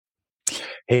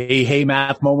Hey,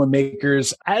 math moment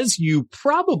makers. As you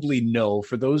probably know,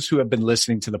 for those who have been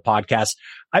listening to the podcast,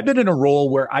 I've been in a role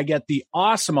where I get the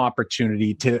awesome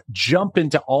opportunity to jump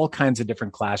into all kinds of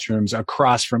different classrooms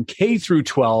across from K through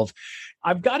 12.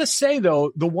 I've got to say,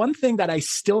 though, the one thing that I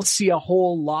still see a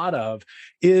whole lot of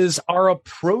is our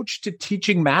approach to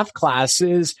teaching math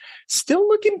classes still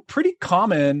looking pretty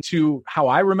common to how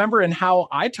I remember and how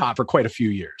I taught for quite a few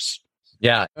years.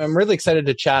 Yeah, I'm really excited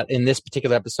to chat in this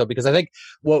particular episode because I think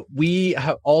what we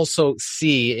also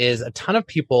see is a ton of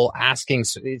people asking.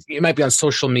 It might be on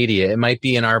social media. It might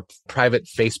be in our private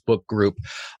Facebook group.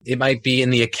 It might be in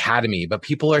the academy. But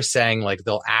people are saying, like,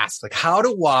 they'll ask, like, how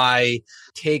do I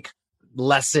take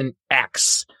lesson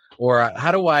X? Or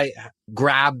how do I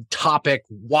grab topic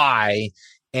Y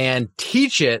and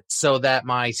teach it so that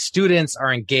my students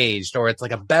are engaged, or it's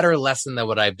like a better lesson than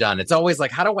what I've done? It's always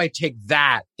like, how do I take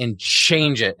that and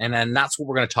change it? And then that's what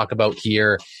we're going to talk about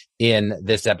here in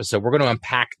this episode. We're going to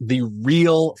unpack the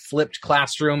real flipped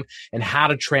classroom and how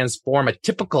to transform a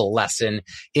typical lesson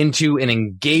into an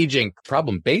engaging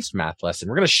problem-based math lesson.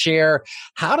 We're going to share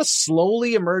how to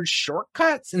slowly emerge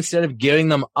shortcuts instead of giving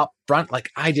them up front like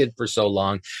I did for so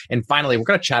long. And finally, we're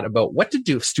going to chat about what to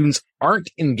do if students aren't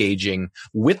engaging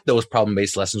with those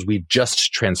problem-based lessons we've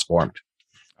just transformed.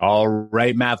 All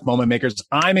right, math moment makers,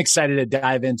 I'm excited to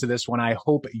dive into this one. I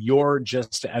hope you're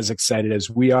just as excited as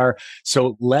we are.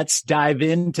 So let's dive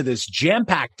into this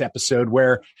jam-packed episode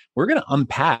where we're going to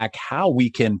unpack how we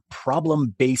can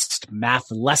problem-based math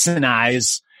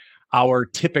lessonize our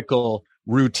typical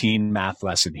routine math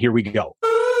lesson. Here we go.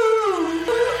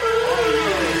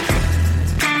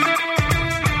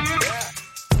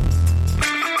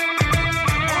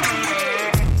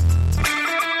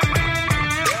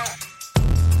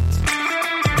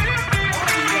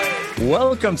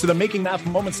 Welcome to the Making Math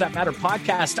Moments That Matter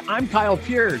podcast. I'm Kyle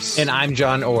Pierce. And I'm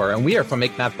John Orr. And we are from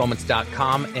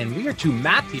MakeMathMoments.com. And we are two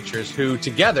math teachers who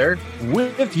together,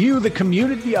 with you, the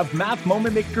community of math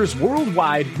moment makers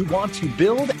worldwide who want to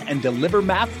build and deliver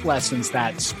math lessons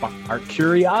that spark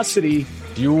curiosity,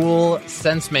 fuel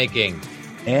sense making,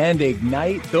 and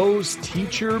ignite those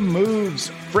teacher moves.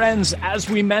 Friends, as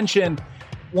we mentioned,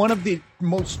 one of the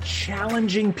most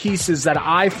challenging pieces that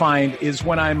I find is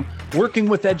when I'm working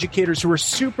with educators who are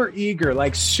super eager,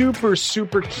 like super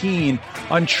keen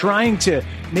on trying to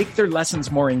make their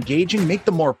lessons more engaging, make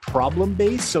them more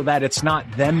problem-based so that it's not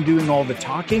them doing all the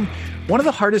talking. One of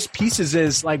the hardest pieces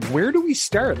is, like, where do we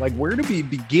start? Like, where do we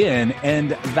begin?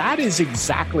 And that is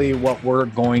exactly what we're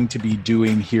going to be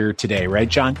doing here today, right,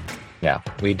 John? Yeah,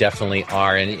 we definitely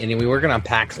are. And we were going to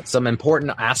unpack some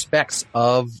important aspects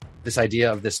of this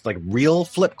idea of this, like, real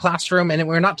flipped classroom. And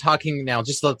we're not talking now,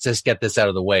 let's just get this out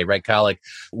of the way, right, Kyle? Like,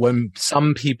 when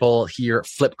some people hear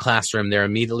flipped classroom, they're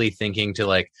immediately thinking to,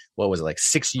 like, what was it, like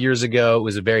 6 years ago? It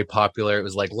was very popular. It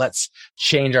was like, let's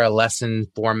change our lesson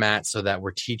format so that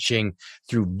we're teaching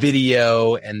through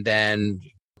video, and then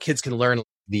kids can learn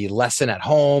the lesson at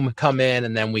home, come in,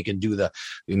 and then we can do the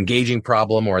engaging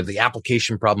problem or the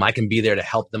application problem. I can be there to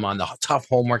help them on the tough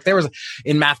homework. There was,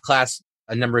 in math class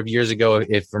a number of years ago,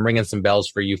 if I'm ringing some bells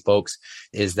for you folks,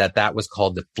 is that was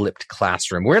called the flipped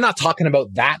classroom. We're not talking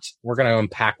about that. We're going to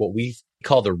unpack what we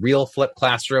call the real flipped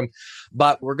classroom,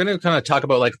 but we're going to kind of talk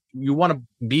about, like, you want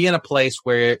to be in a place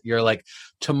where you're like,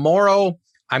 tomorrow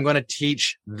I'm going to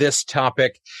teach this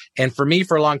topic. And for me,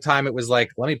 for a long time, it was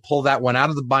like, let me pull that one out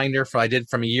of the binder I did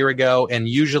from a year ago. And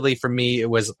usually for me, it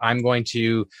was, I'm going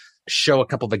to show a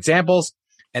couple of examples,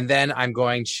 and then I'm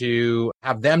going to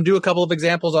have them do a couple of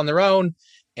examples on their own.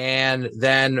 And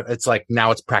then it's like,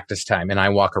 now it's practice time. And I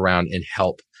walk around and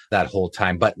help that whole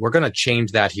time. But we're going to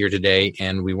change that here today.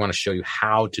 And we want to show you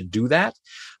how to do that.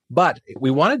 But we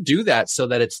want to do that so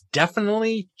that it's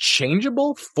definitely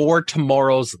changeable for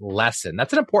tomorrow's lesson.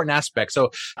 That's an important aspect.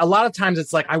 So a lot of times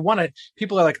it's like,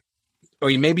 people are like, or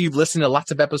maybe you've listened to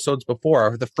lots of episodes before,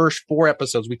 or the first 4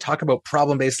 episodes, we talk about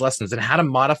problem-based lessons and how to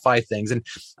modify things. And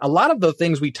a lot of the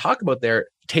things we talk about there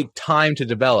take time to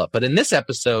develop. But in this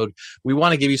episode, we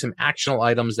want to give you some actionable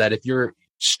items that if you're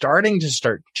starting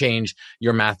to change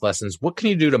your math lessons, what can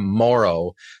you do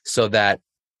tomorrow so that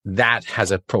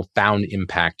has a profound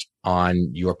impact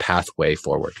on your pathway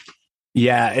forward?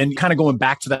 Yeah. And kind of going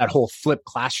back to that whole flipped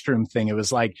classroom thing, it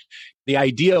was like, the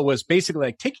idea was basically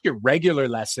like, take your regular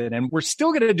lesson and we're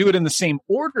still going to do it in the same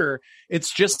order.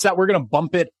 It's just that we're going to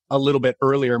bump it a little bit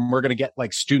earlier, and we're going to get,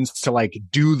 like, students to, like,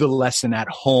 do the lesson at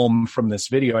home from this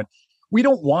video. And We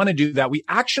don't want to do that. We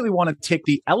actually want to take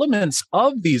the elements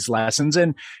of these lessons.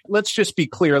 And let's just be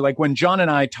clear, like when John and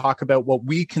I talk about what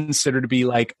we consider to be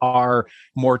like our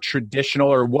more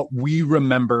traditional or what we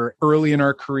remember early in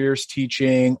our careers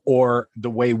teaching or the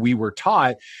way we were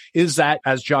taught is that,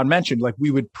 as John mentioned, like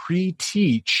we would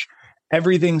pre-teach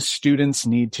everything students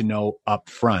need to know up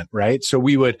front, right? So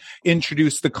we would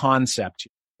introduce the concept.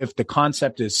 If the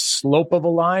concept is slope of a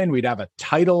line, we'd have a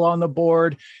title on the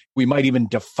board. We might even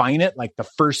define it. Like the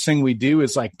first thing we do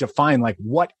is like define like,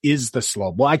 what is the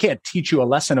slope? Well, I can't teach you a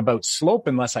lesson about slope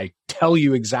unless I tell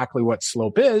you exactly what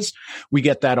slope is. We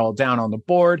get that all down on the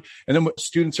board. And then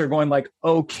students are going like,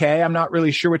 okay, I'm not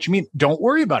really sure what you mean. Don't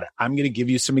worry about it. I'm going to give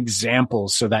you some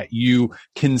examples so that you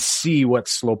can see what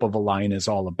slope of a line is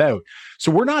all about.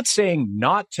 So we're not saying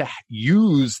not to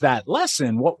use that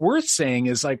lesson. What we're saying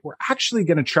is like, we're actually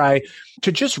going to try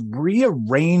to just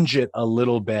rearrange it a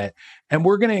little bit. And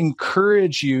we're going to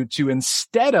encourage you to,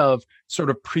 instead of sort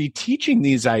of pre-teaching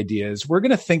these ideas, we're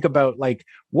going to think about like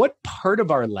what part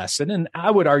of our lesson, and I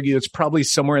would argue it's probably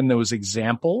somewhere in those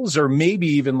examples or maybe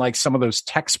even like some of those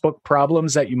textbook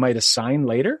problems that you might assign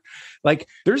later. Like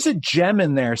there's a gem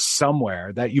in there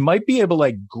somewhere that you might be able to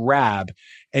like grab,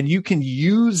 and you can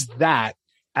use that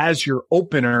as your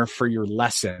opener for your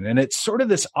lesson. And it's sort of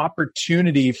this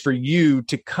opportunity for you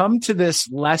to come to this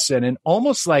lesson and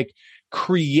almost like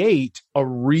create a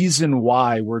reason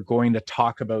why we're going to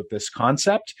talk about this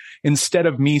concept instead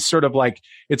of me sort of like,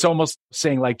 it's almost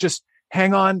saying like, just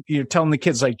hang on. You're telling the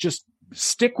kids like, just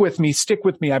stick with me.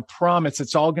 I promise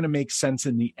it's all going to make sense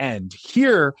in the end.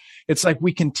 Here, it's like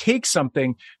we can take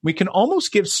something, we can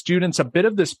almost give students a bit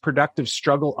of this productive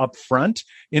struggle up front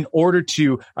in order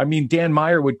to, I mean, Dan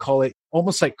Meyer would call it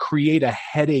almost like create a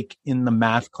headache in the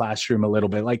math classroom a little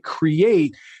bit, like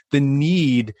create the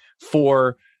need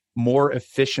for more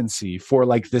efficiency, for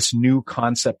like this new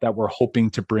concept that we're hoping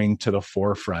to bring to the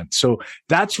forefront. So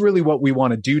that's really what we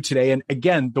want to do today. And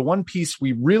again, the one piece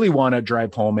we really want to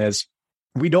drive home is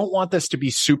we don't want this to be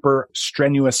super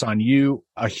strenuous on you,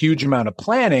 a huge amount of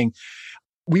planning.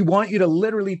 We want you to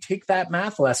literally take that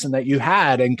math lesson that you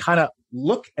had and kind of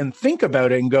look and think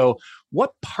about it and go,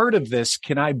 what part of this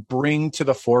can I bring to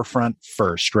the forefront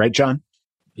first? Right, John?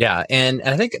 Yeah. And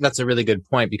I think that's a really good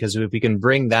point, because if we can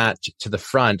bring that to the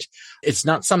front, it's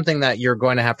not something that you're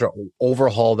going to have to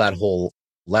overhaul that whole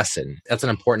lesson. That's an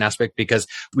important aspect, because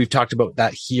we've talked about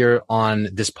that here on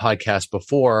this podcast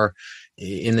before,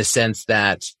 in the sense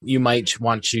that you might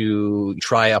want to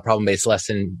try a problem-based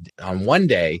lesson on one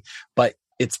day, but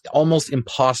it's almost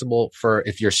impossible for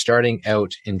if you're starting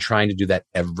out and trying to do that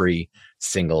every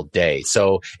single day.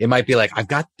 So it might be like, I've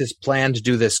got this plan to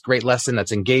do this great lesson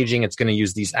that's engaging. It's going to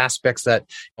use these aspects that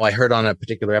I heard on a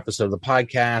particular episode of the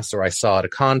podcast, or I saw at a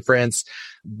conference,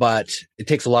 but it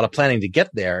takes a lot of planning to get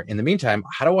there. In the meantime,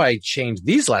 how do I change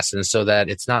these lessons so that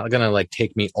it's not going to like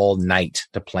take me all night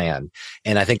to plan?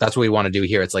 And I think that's what we want to do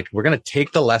here. It's like, we're going to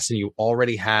take the lesson you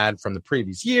already had from the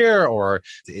previous year, or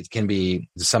it can be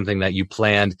something that you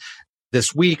planned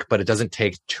this week, but it doesn't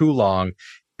take too long.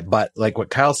 But like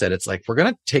what Kyle said, it's like, we're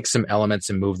going to take some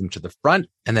elements and move them to the front.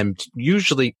 And then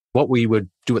usually what we would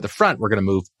do at the front, we're going to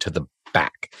move to the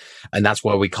back. And that's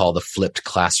what we call the flipped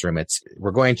classroom.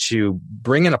 We're going to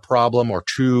bring in a problem or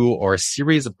two or a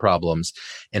series of problems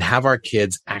and have our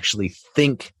kids actually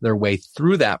think their way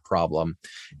through that problem.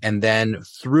 And then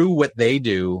through what they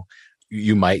do,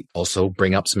 you might also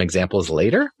bring up some examples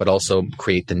later, but also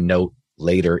create the note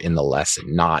later in the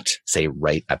lesson, not say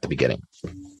right at the beginning.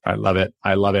 I love it.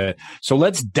 I love it. So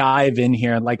let's dive in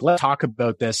here and like, let's talk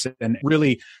about this and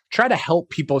really try to help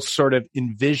people sort of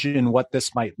envision what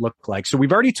this might look like. So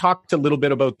we've already talked a little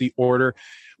bit about the order.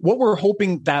 What we're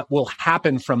hoping that will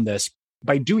happen from this,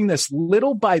 by doing this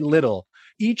little by little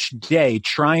each day,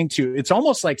 it's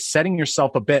almost like setting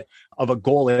yourself a bit of a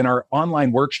goal. In our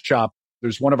online workshop,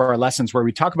 there's one of our lessons where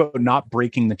we talk about not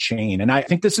breaking the chain. And I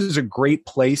think this is a great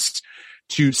place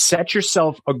to set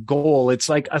yourself a goal. It's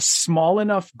like a small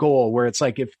enough goal where it's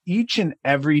like, if each and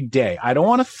every day, I don't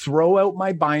want to throw out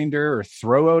my binder or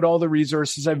throw out all the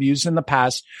resources I've used in the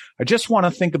past. I just want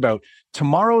to think about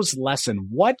tomorrow's lesson.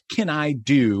 What can I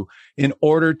do in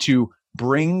order to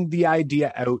bring the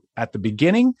idea out at the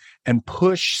beginning and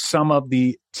push some of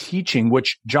the teaching,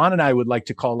 which John and I would like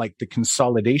to call like the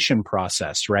consolidation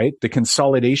process, right? The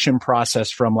consolidation process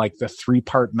from like the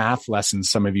 3-part math lesson.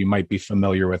 Some of you might be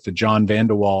familiar with the John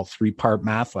Vanderwall 3-part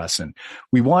math lesson.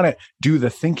 We want to do the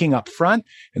thinking up front,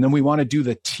 and then we want to do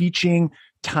the teaching,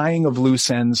 tying of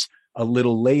loose ends a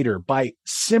little later. By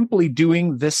simply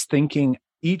doing this thinking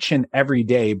each and every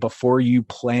day before you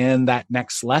plan that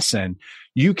next lesson,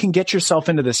 you can get yourself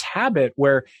into this habit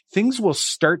where things will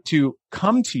start to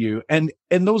come to you, and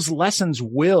those lessons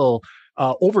will,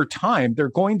 over time, they're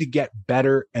going to get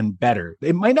better and better.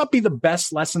 It might not be the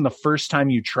best lesson the first time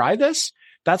you try this.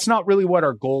 That's not really what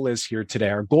our goal is here today.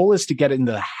 Our goal is to get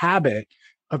into the habit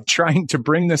of trying to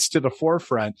bring this to the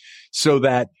forefront so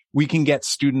that we can get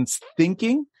students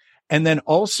thinking. And then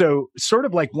also sort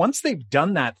of like once they've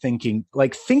done that thinking,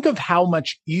 like think of how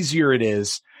much easier it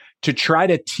is to try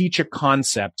to teach a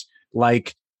concept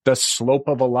like the slope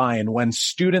of a line when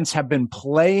students have been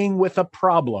playing with a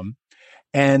problem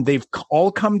and they've all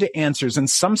come to answers. And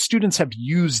some students have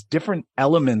used different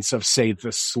elements of, say,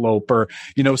 the slope, or,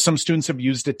 some students have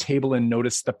used a table and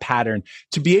noticed the pattern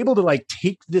to be able to like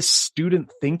take this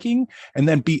student thinking and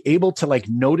then be able to like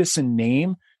notice and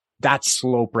name that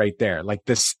slope right there. Like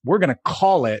this, we're going to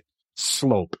call it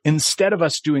slope instead of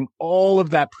us doing all of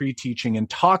that pre-teaching and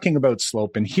talking about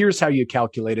slope. And here's how you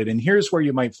calculate it. And here's where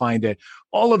you might find it,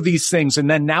 all of these things.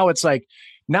 And then now it's like,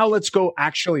 now let's go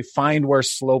actually find where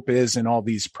slope is in all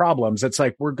these problems. It's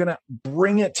like, we're going to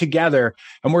bring it together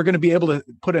and we're going to be able to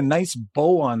put a nice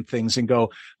bow on things and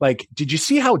go like, did you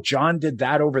see how John did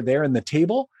that over there in the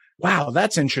table? Wow,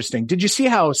 that's interesting. Did you see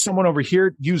how someone over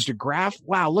here used a graph?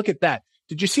 Wow, look at that.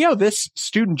 Did you see how this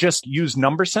student just used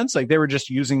number sense? Like they were just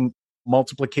using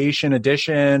multiplication,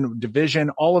 addition, division,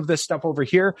 all of this stuff over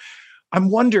here. I'm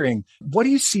wondering, what do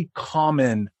you see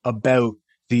common about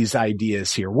these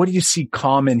ideas here? What do you see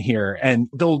common here? And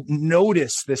they'll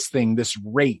notice this thing, this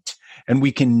rate, and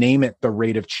we can name it the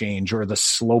rate of change or the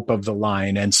slope of the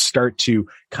line and start to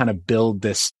kind of build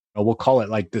this, we'll call it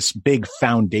like this big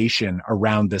foundation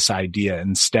around this idea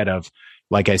instead of,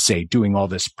 like I say, doing all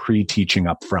this pre-teaching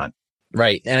up front.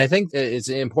 Right. And I think it's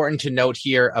important to note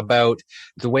here about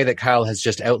the way that Kyle has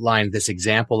just outlined this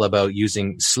example about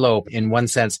using slope. In one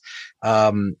sense,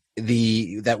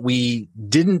 that we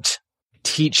didn't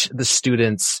teach the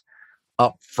students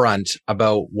up front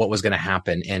about what was going to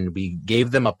happen. And we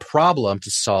gave them a problem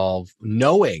to solve,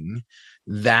 knowing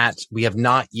that we have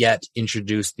not yet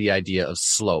introduced the idea of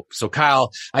slope. So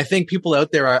Kyle, I think people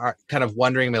out there are kind of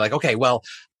wondering, like, okay, well,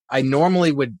 I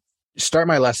normally would start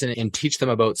my lesson and teach them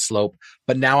about slope,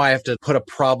 but now I have to put a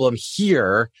problem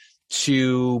here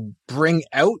to bring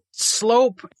out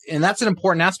slope. And that's an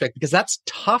important aspect because that's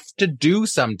tough to do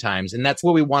sometimes. And that's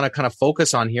what we want to kind of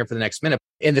focus on here for the next minute.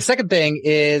 And the second thing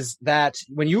is that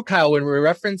when Kyle, when we're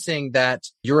referencing that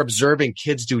you're observing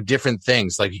kids do different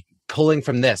things, like pulling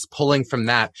from this, pulling from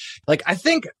that. Like, I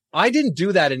think I didn't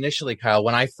do that initially, Kyle,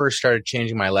 when I first started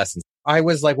changing my lessons. I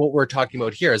was like, what we're talking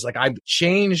about here is like, I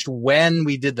changed when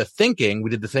we did the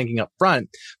thinking up front,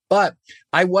 but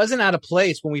I wasn't at a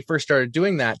place when we first started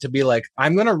doing that to be like,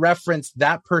 I'm going to reference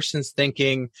that person's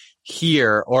thinking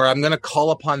here, or I'm going to call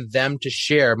upon them to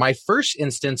share. My first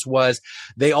instance was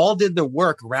they all did the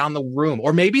work around the room,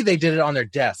 or maybe they did it on their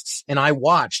desks and I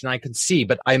watched and I could see,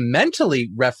 but I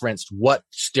mentally referenced what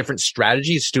different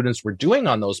strategies students were doing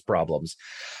on those problems.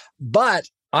 But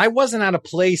I wasn't at a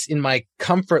place in my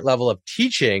comfort level of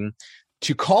teaching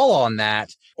to call on that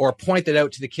or point it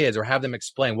out to the kids or have them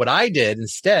explain. What I did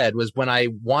instead was when I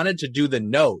wanted to do the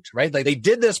note, right? Like they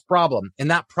did this problem and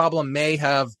that problem may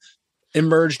have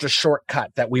emerged a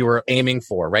shortcut that we were aiming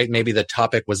for, right? Maybe the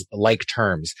topic was like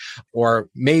terms, or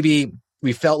maybe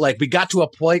we felt like we got to a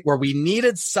point where we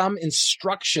needed some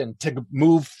instruction to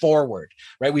move forward,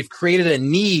 right? We've created a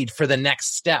need for the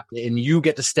next step, and you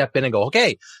get to step in and go,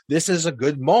 okay, this is a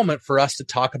good moment for us to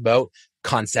talk about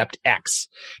concept X.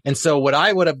 And so what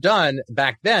I would have done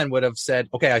back then would have said,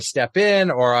 okay, I step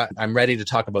in, or I'm ready to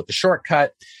talk about the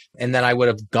shortcut. And then I would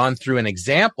have gone through an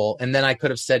example, and then I could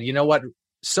have said, you know what?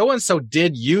 So-and-so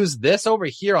did use this over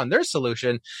here on their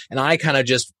solution. And I kind of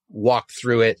just walked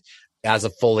through it as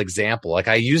a full example. Like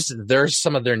I used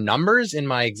some of their numbers in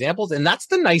my examples. And that's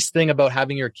the nice thing about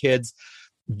having your kids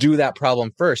do that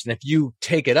problem first. And if you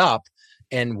take it up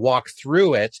and walk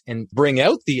through it and bring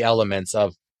out the elements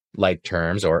of like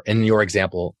terms, or in your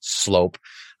example, slope,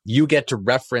 you get to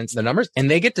reference the numbers and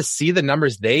they get to see the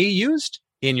numbers they used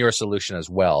in your solution as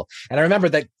well. And I remember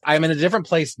that I'm in a different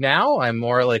place now. I'm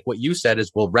more like what you said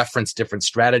is we'll reference different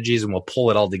strategies and we'll pull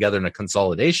it all together in a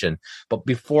consolidation. But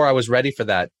before I was ready for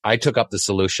that, I took up the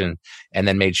solution and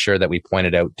then made sure that we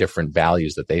pointed out different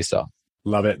values that they saw.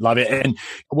 Love it. Love it. And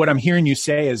what I'm hearing you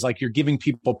say is like, you're giving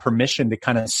people permission to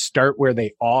kind of start where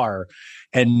they are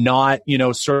and not,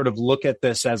 sort of look at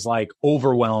this as like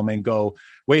overwhelm and go,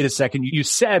 wait a second, you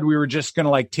said we were just going to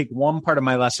like take one part of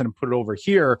my lesson and put it over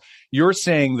here. You're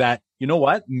saying that, you know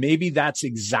what, maybe that's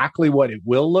exactly what it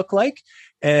will look like.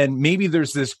 And maybe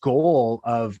there's this goal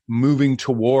of moving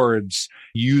towards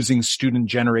using student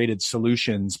generated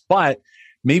solutions, but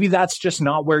maybe that's just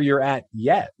not where you're at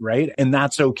yet, right? And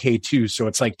that's okay too. So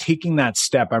it's like taking that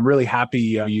step. I'm really happy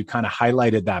you kind of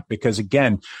highlighted that, because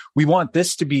again, we want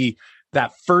this to be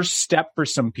that first step for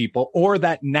some people, or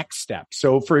that next step.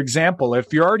 So for example,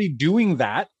 if you're already doing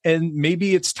that, and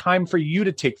maybe it's time for you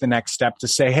to take the next step to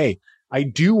say, hey, I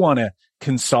do want to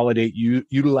consolidate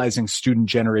utilizing student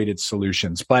generated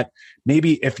solutions. But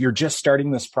maybe if you're just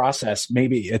starting this process,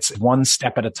 maybe it's one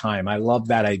step at a time. I love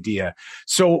that idea.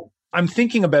 So I'm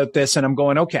thinking about this and I'm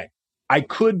going, okay, I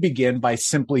could begin by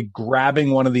simply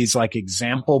grabbing one of these like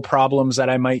example problems that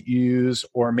I might use,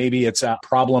 or maybe it's a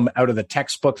problem out of the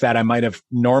textbook that I might have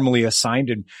normally assigned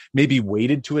and maybe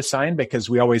waited to assign, because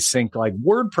we always think like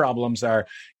word problems are,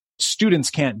 students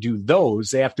can't do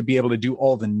those. They have to be able to do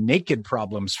all the naked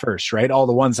problems first, right? All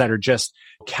the ones that are just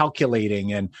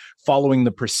calculating and following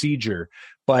the procedure.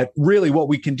 But really what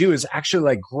we can do is actually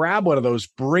like grab one of those,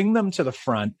 bring them to the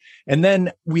front, and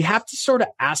then we have to sort of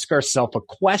ask ourselves a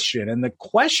question. And the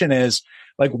question is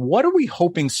like, what are we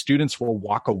hoping students will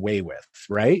walk away with,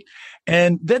 right?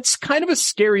 And that's kind of a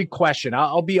scary question.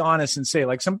 I'll be honest and say,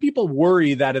 like, some people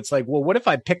worry that it's like, well, what if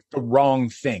I pick the wrong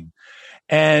thing?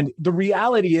 And the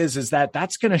reality is that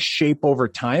that's going to shape over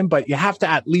time, but you have to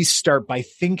at least start by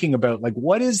thinking about like,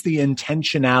 what is the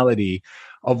intentionality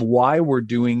of why we're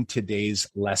doing today's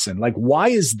lesson? Like, why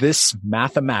is this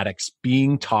mathematics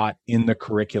being taught in the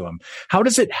curriculum? How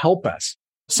does it help us?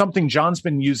 Something John's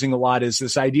been using a lot is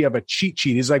this idea of a cheat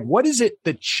sheet. He's like, what is it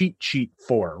the cheat sheet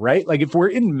for, right? Like if we're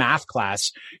in math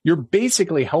class, you're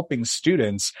basically helping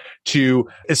students to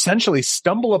essentially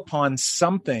stumble upon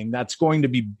something that's going to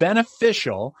be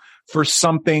beneficial for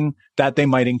something that they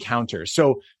might encounter.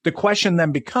 So the question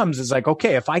then becomes is like,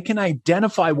 okay, if I can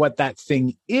identify what that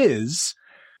thing is,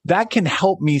 that can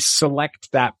help me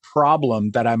select that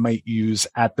problem that I might use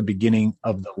at the beginning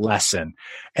of the lesson.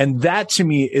 And that to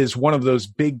me is one of those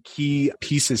big key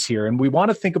pieces here. And we want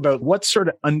to think about what sort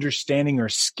of understanding or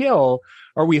skill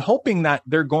are we hoping that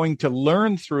they're going to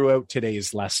learn throughout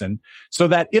today's lesson, so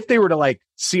that if they were to like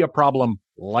see a problem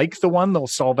like the one they'll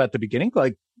solve at the beginning,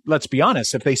 like, let's be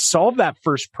honest, if they solve that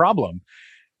first problem,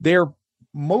 they're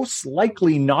most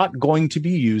likely not going to be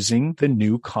using the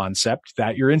new concept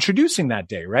that you're introducing that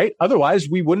day, right? Otherwise,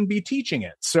 we wouldn't be teaching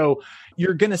it. So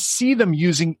you're going to see them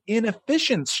using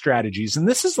inefficient strategies. And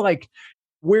this is like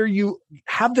where you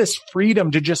have this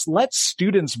freedom to just let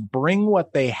students bring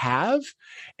what they have.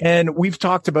 And we've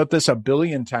talked about this a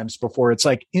billion times before. It's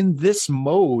like in this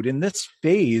mode, in this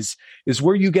phase is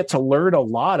where you get to learn a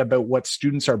lot about what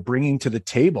students are bringing to the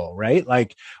table, right?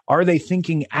 Like, are they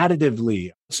thinking additively?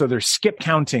 So they're skip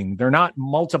counting. They're not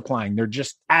multiplying. They're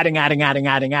just adding.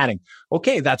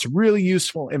 Okay, that's really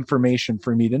useful information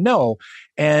for me to know.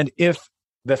 And if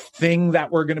the thing that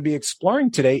we're going to be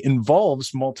exploring today involves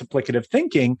multiplicative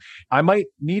thinking, I might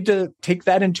need to take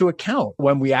that into account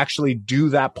when we actually do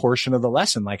that portion of the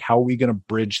lesson. Like, how are we going to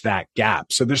bridge that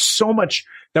gap? So there's so much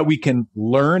that we can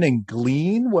learn and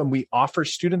glean when we offer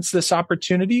students this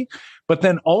opportunity. But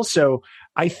then also,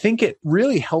 I think it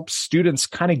really helps students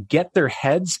kind of get their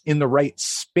heads in the right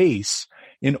space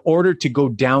in order to go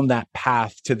down that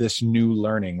path to this new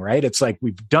learning, right? It's like,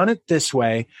 we've done it this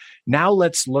way. Now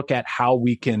let's look at how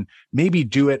we can maybe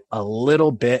do it a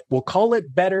little bit. We'll call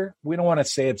it better. We don't want to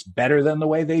say it's better than the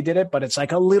way they did it, but it's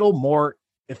like a little more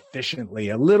efficiently,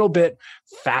 a little bit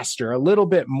faster, a little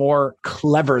bit more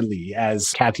cleverly, as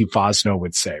Kathy Fosno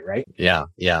would say, right? Yeah.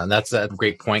 And that's a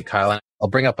great point, Kyle. I'll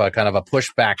bring up a kind of a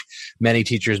pushback many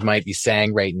teachers might be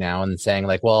saying right now, and saying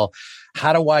like, well,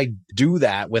 how do I do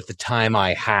that with the time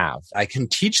I have? I can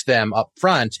teach them up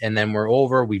front, and then we're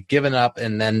over, we've given up.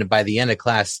 And then by the end of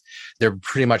class, they're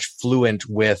pretty much fluent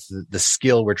with the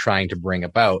skill we're trying to bring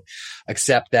about,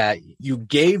 except that you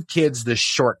gave kids the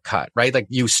shortcut, right? Like,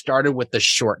 you started with the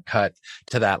shortcut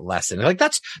to that lesson. Like,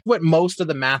 that's what most of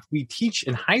the math we teach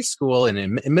in high school and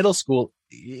in middle school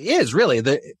is really.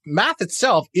 The math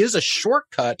itself is a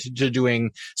shortcut to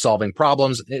solving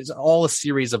problems. It's all a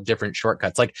series of different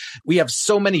shortcuts. Like, we have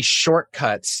so many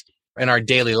shortcuts in our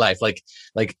daily life. Like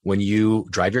when you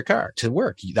drive your car to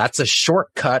work, that's a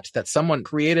shortcut that someone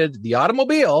created, the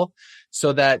automobile,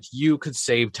 so that you could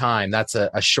save time. That's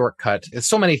a shortcut.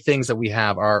 So many things that we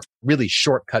have are really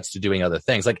shortcuts to doing other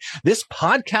things. Like this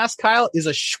podcast, Kyle, is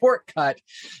a shortcut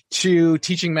to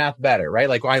teaching math better, right?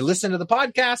 Like I listen to the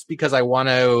podcast because I want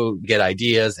to get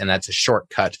ideas, and that's a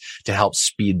shortcut to help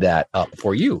speed that up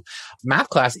for you. Math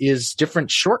class is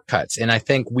different shortcuts. And I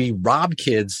think we rob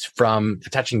kids from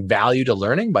attaching value to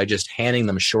learning by just handing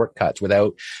them shortcuts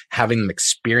without having them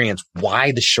experience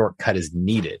why the shortcut is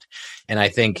needed. And I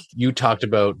think you talked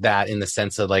about that in the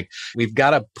sense of like, we've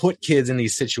got to put kids in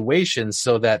these situations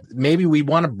so that maybe we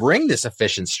want to bring this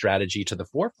efficient strategy to the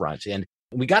forefront. And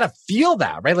we got to feel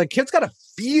that, right? Like kids got to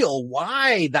feel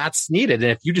why that's needed.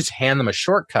 And if you just hand them a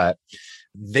shortcut,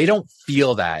 they don't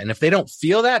feel that. And if they don't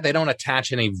feel that, they don't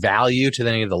attach any value to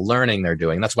any of the learning they're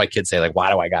doing. That's why kids say like,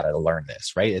 why do I got to learn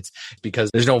this? Right? It's because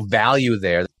there's no value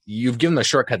there. You've given them a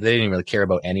shortcut that they didn't really care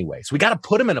about anyway. So we got to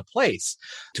put them in a place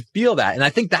to feel that. And I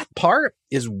think that part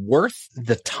is worth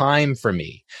the time for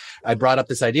me. I brought up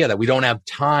this idea that we don't have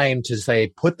time to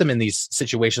say, put them in these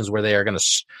situations where they are going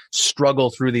to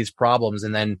struggle through these problems.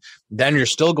 And then you're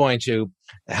still going to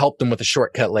help them with a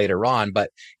shortcut later on. But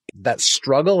that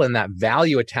struggle and that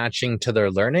value attaching to their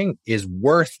learning is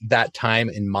worth that time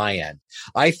in my end.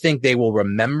 I think they will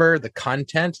remember the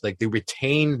content, like they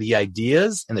retain the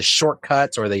ideas and the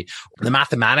shortcuts or the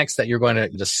mathematics that you're going to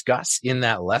discuss in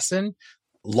that lesson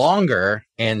longer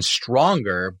and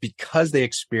stronger because they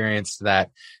experienced that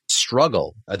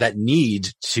struggle, that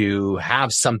need to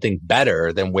have something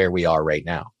better than where we are right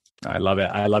now. I love it.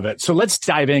 I love it. So let's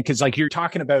dive in because like you're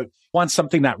talking about want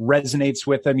something that resonates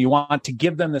with them. You want to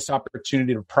give them this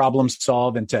opportunity to problem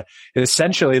solve and to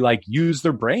essentially like use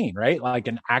their brain, right? Like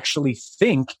and actually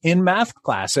think in math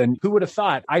class. And who would have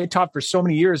thought? I taught for so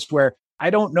many years where I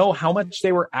don't know how much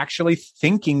they were actually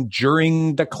thinking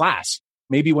during the class.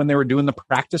 Maybe when they were doing the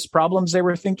practice problems, they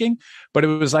were thinking, but it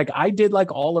was like, I did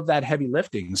like all of that heavy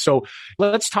lifting. So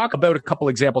let's talk about a couple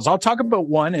examples. I'll talk about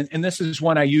one, and this is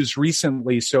one I used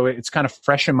recently. So it's kind of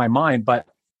fresh in my mind, but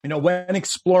you know, when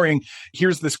exploring,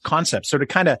 here's this concept. So to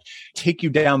kind of take you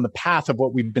down the path of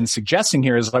what we've been suggesting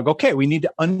here is like, okay, we need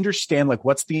to understand like,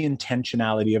 what's the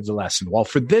intentionality of the lesson? Well,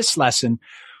 for this lesson,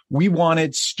 we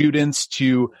wanted students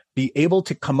to be able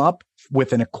to come up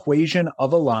with an equation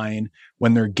of a line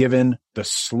when they're given the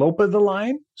slope of the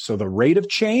line, so the rate of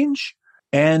change,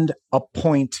 and a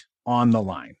point on the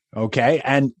line. Okay.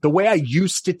 And the way I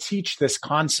used to teach this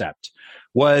concept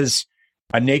was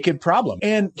a naked problem.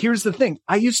 And here's the thing.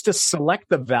 I used to select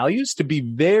the values to be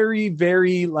very,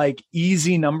 very like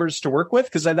easy numbers to work with.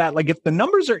 Cause I thought like, if the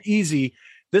numbers are easy,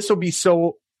 this will be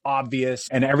so obvious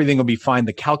and everything will be fine.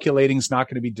 The calculating is not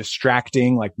going to be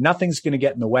distracting. Like nothing's going to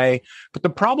get in the way. But the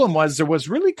problem was there was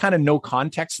really kind of no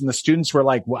context and the students were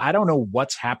like, well, I don't know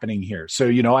what's happening here. So,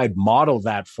 you know, I'd model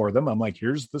that for them. I'm like,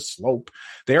 here's the slope.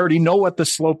 They already know what the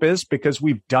slope is because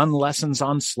we've done lessons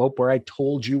on slope where I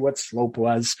told you what slope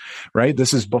was, right?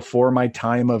 This is before my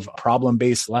time of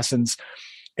problem-based lessons.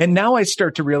 And now I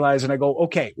start to realize and I go,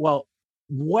 okay, well,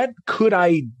 what could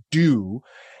I do?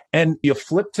 And you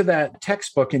flip to that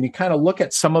textbook and you kind of look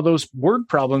at some of those word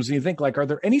problems and you think like, are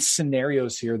there any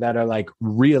scenarios here that are like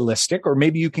realistic? Or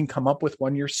maybe you can come up with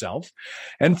one yourself.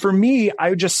 And for me,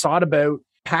 I just thought about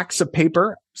packs of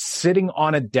paper sitting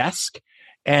on a desk.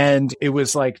 And it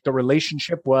was like the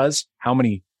relationship was how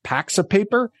many packs of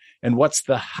paper and what's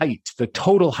the height, the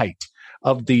total height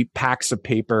of the packs of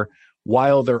paper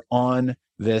while they're on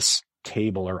this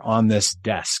table or on this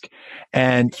desk.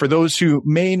 And for those who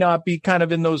may not be kind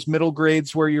of in those middle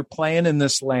grades where you're playing in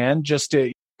this land, just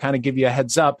to kind of give you a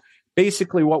heads up,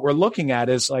 basically what we're looking at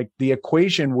is like the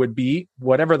equation would be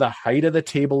whatever the height of the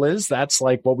table is. That's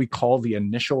like what we call the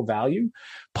initial value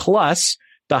plus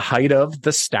the height of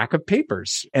the stack of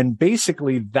papers. And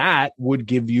basically that would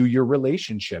give you your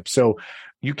relationship. So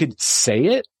you could say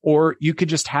it, or you could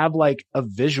just have like a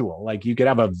visual, like you could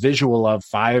have a visual of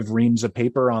 5 reams of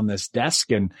paper on this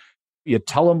desk and you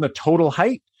tell them the total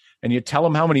height and you tell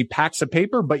them how many packs of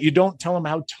paper, but you don't tell them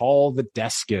how tall the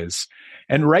desk is.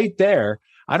 And right there,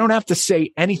 I don't have to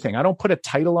say anything. I don't put a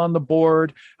title on the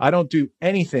board. I don't do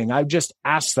anything. I just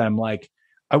ask them like,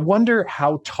 I wonder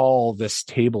how tall this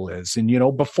table is. And, you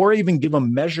know, before I even give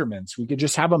them measurements, we could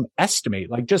just have them estimate,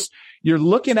 like just you're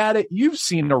looking at it. You've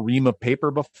seen a ream of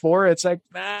paper before. It's like,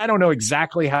 I don't know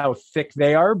exactly how thick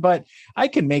they are, but I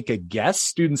can make a guess.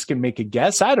 Students can make a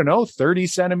guess. I don't know, 30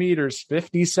 centimeters,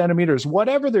 50 centimeters,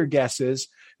 whatever their guess is.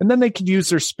 And then they could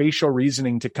use their spatial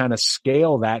reasoning to kind of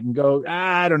scale that and go,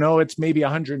 I don't know, it's maybe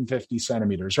 150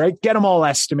 centimeters, right? Get them all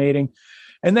estimating.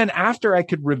 And then after I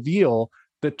could reveal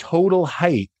the total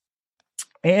height,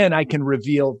 and I can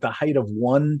reveal the height of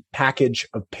one package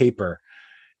of paper.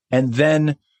 And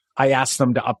then I ask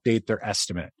them to update their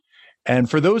estimate. And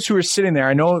for those who are sitting there,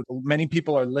 I know many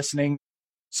people are listening.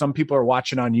 Some people are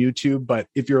watching on YouTube, but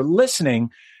if you're listening,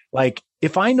 like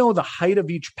if I know the height of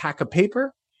each pack of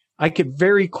paper, I could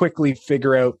very quickly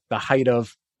figure out the height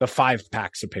of the 5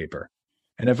 packs of paper.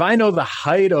 And if I know the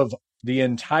height of the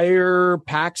entire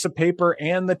packs of paper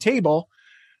and the table,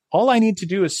 all I need to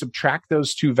do is subtract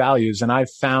those 2 values. And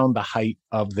I've found the height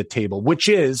of the table, which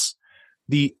is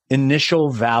the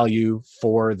initial value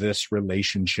for this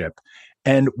relationship.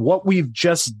 And what we've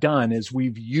just done is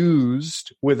we've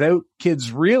used, without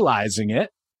kids realizing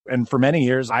it, and for many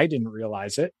years I didn't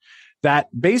realize it, that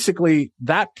basically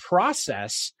that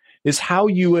process is how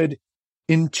you would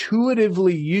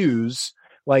intuitively use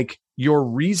like your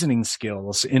reasoning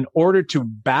skills in order to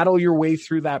battle your way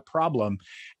through that problem.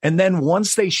 And then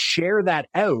once they share that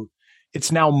out,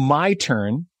 it's now my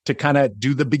turn to kind of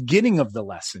do the beginning of the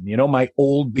lesson, my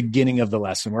old beginning of the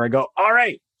lesson where I go, all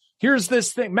right, here's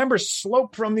this thing. Remember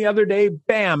slope from the other day?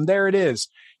 Bam, there it is.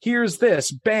 Here's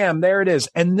this. Bam, there it is.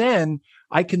 And then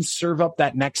I can serve up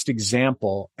that next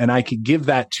example and I could give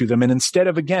that to them. And instead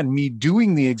of, again, me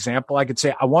doing the example, I could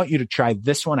say, I want you to try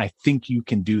this one. I think you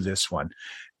can do this one.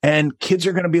 And kids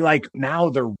are going to be like, now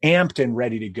they're amped and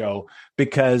ready to go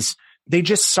because they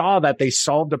just saw that they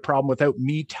solved a problem without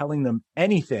me telling them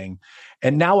anything.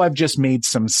 And now I've just made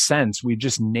some sense. We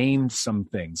just named some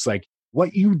things like,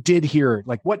 what you did here,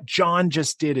 like what John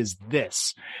just did is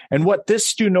this. And what this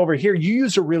student over here, you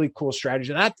use a really cool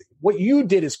strategy. That what you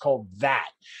did is called that.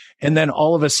 And then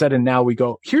all of a sudden now we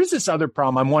go, here's this other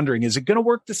problem. I'm wondering, is it going to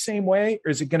work the same way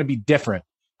or is it going to be different?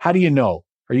 How do you know?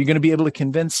 Are you going to be able to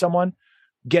convince someone?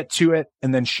 Get to it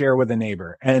and then share with a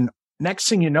neighbor. And next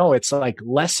thing you know, it's like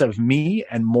less of me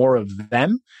and more of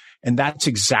them. And that's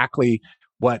exactly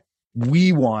what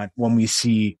we want when we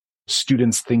see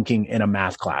students thinking in a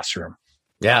math classroom.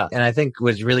 Yeah. And I think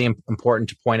what's really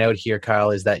important to point out here, Kyle,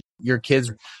 is that your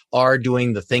kids are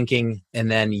doing the thinking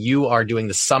and then you are doing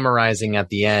the summarizing at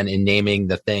the end and naming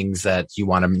the things that you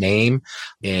want to name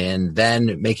and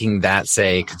then making that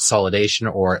say consolidation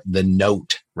or the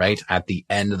note, right? At the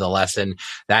end of the lesson.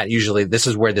 That usually, this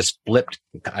is where this flipped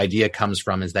idea comes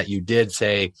from, is that you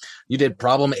did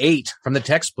problem 8 from the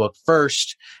textbook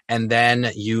first, and then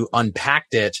you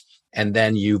unpacked it. And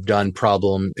then you've done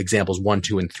problem examples 1,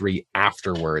 2, and 3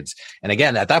 afterwards. And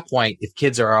again, at that point, if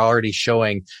kids are already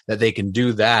showing that they can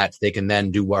do that, they can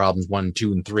then do problems 1,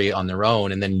 2, and 3 on their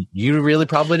own. And then you really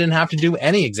probably didn't have to do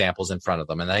any examples in front of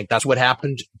them. And I think that's what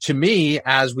happened to me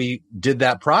as we did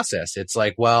that process. It's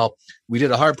like, well, we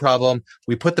did a hard problem.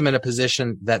 We put them in a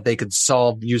position that they could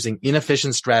solve using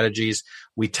inefficient strategies.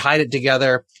 We tied it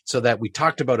together so that we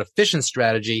talked about efficient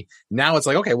strategy. Now it's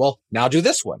like, okay, well, now do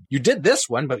this one. You did this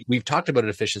one, but we've talked about an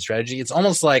efficient strategy. It's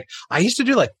almost like I used to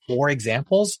do like 4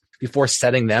 examples before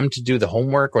setting them to do the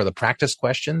homework or the practice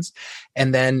questions.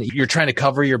 And then you're trying to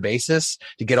cover your basis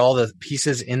to get all the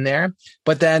pieces in there.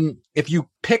 But then if you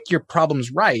pick your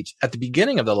problems right at the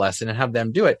beginning of the lesson and have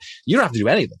them do it, you don't have to do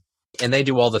anything. And they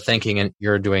do all the thinking and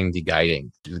you're doing the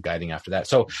guiding after that.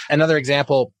 So another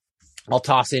example I'll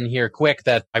toss in here quick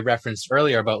that I referenced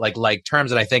earlier about like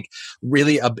terms. And I think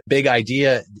really a big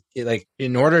idea, like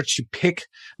in order to pick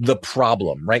the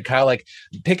problem, right, Kyle, like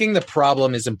picking the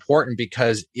problem is important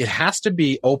because it has to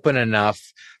be open enough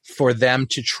for them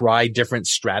to try different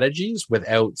strategies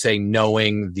without, say,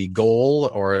 knowing the goal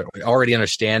or already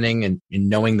understanding and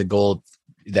knowing the goal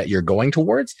that you're going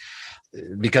towards.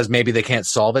 Because maybe they can't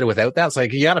solve it without that. It's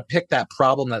like you got to pick that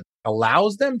problem that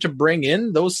allows them to bring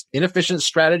in those inefficient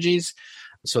strategies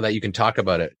so that you can talk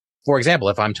about it. For example,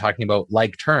 if I'm talking about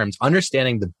like terms,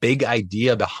 understanding the big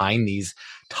idea behind these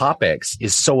topics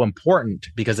is so important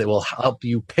because it will help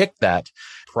you pick that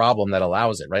problem that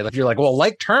allows it, right? Like if you're like, well,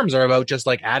 like terms are about just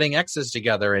like adding X's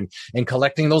together and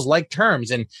collecting those like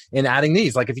terms and adding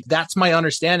these. Like if that's my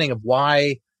understanding of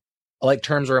why like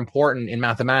terms are important in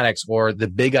mathematics or the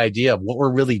big idea of what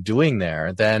we're really doing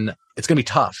there, then it's going to be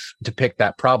tough to pick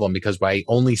that problem because I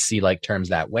only see like terms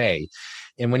that way.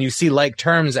 And when you see like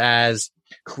terms as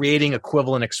creating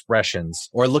equivalent expressions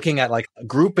or looking at like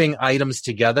grouping items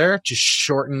together to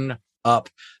shorten up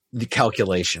the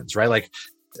calculations, right? Like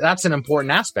that's an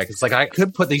important aspect. It's like I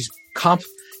could put these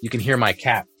you can hear my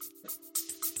cat.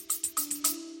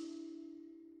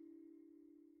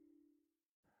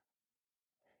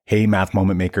 Hey, Math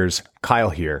Moment Makers, Kyle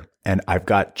here, and I've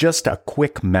got just a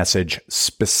quick message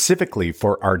specifically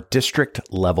for our district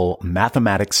level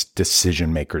mathematics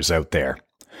decision makers out there.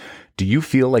 Do you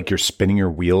feel like you're spinning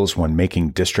your wheels when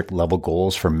making district level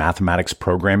goals for mathematics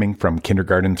programming from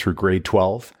kindergarten through grade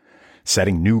 12?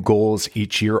 setting new goals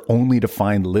each year only to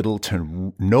find little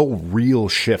to no real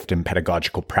shift in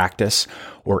pedagogical practice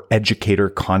or educator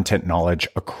content knowledge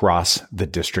across the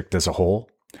district as a whole?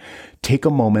 Take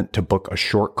a moment to book a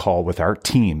short call with our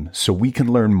team so we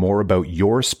can learn more about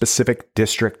your specific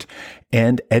district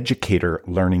and educator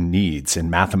learning needs in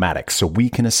mathematics so we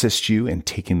can assist you in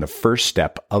taking the first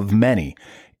step of many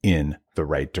in the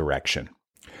right direction.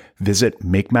 Visit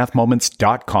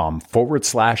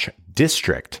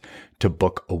makemathmoments.com/district to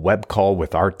book a web call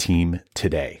with our team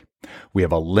today. We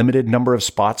have a limited number of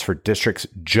spots for districts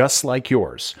just like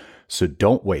yours, so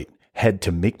don't wait. Head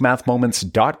to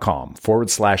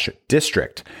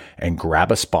makemathmoments.com/district and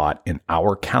grab a spot in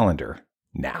our calendar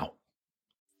now.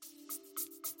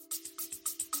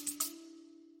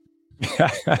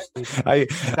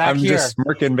 I'm just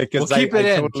smirking because keep it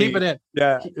in.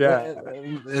 Yeah.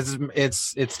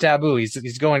 It's taboo.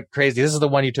 He's going crazy. This is the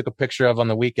one you took a picture of on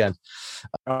the weekend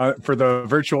for the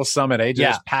virtual summit.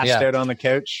 Just passed out on the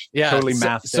couch. Totally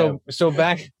mathed out. So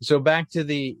back to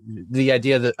the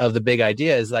idea of the big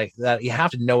idea is like that. You have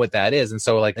to know what that is, and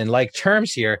so like in like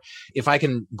terms here, if I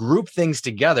can group things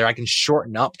together, I can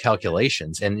shorten up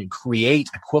calculations and create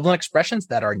equivalent expressions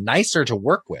that are nicer to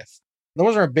work with.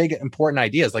 Those are big, important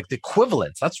ideas, like the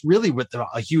equivalence. That's really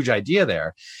a huge idea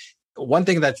there. One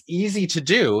thing that's easy to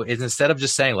do is instead of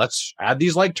just saying, let's add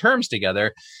these like terms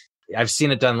together, I've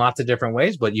seen it done lots of different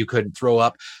ways, but you could throw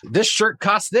up this shirt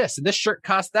costs this and this shirt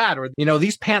costs that, or,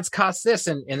 these pants cost this.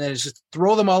 And then just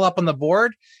throw them all up on the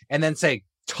board and then say,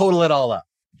 total it all up.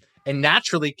 And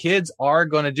naturally, kids are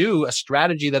going to do a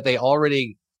strategy that they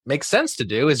already make sense to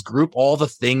do is group all the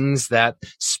things that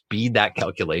speed that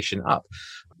calculation up.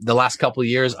 The last couple of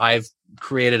years, I've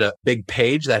created a big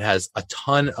page that has a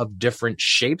ton of different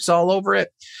shapes all over it.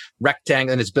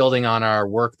 Rectangle, and it's building on our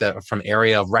work that from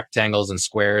area of rectangles and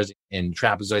squares and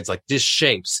trapezoids, like just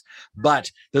shapes.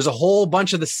 But there's a whole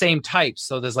bunch of the same types.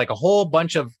 So there's like a whole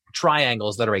bunch of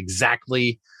triangles that are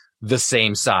exactly the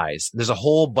same size. There's a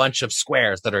whole bunch of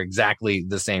squares that are exactly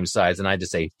the same size. And I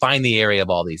just say, find the area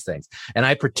of all these things. And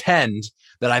I pretend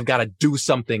that I've got to do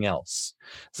something else.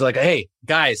 So like, hey,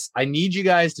 guys, I need you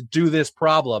guys to do this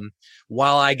problem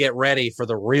while I get ready for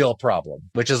the real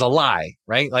problem, which is a lie,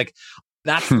 right? Like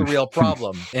that's the real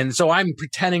problem. And so I'm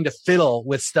pretending to fiddle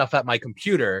with stuff at my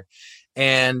computer,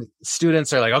 and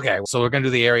students are like, okay, so we're going to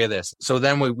do the area of this. So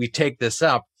then we take this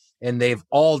up, and they've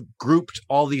all grouped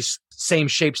all these same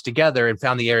shapes together and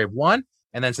found the area of one,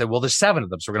 and then said, well, there's 7 of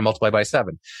them, so we're going to multiply by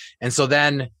 7. And so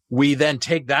then we then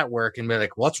take that work and we're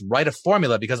like, well, let's write a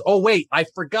formula because, oh, wait, I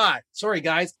forgot. Sorry,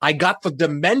 guys. I got the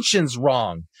dimensions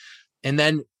wrong. And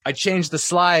then I changed the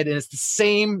slide and it's the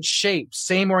same shape,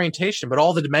 same orientation, but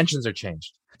all the dimensions are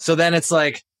changed. So then it's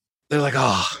like, they're like,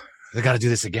 oh, they got to do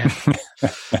this again.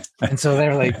 And so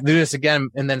they're like, do this again.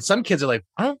 And then some kids are like,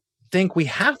 I don't think we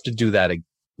have to do that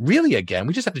really again.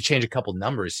 We just have to change a couple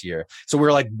numbers here. So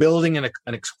we're like building an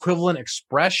equivalent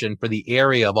expression for the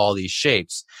area of all these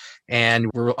shapes. And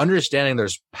we're understanding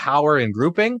there's power in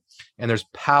grouping and there's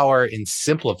power in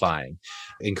simplifying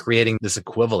and creating this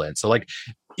equivalent. So like,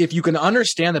 if you can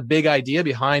understand the big idea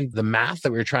behind the math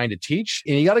that we're trying to teach,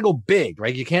 and you got to go big,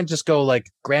 right? You can't just go like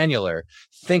granular.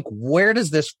 Think, where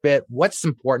does this fit? What's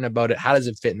important about it? How does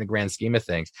it fit in the grand scheme of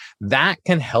things? That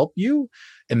can help you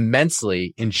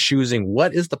immensely in choosing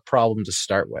what is the problem to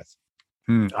start with.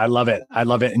 I love it. I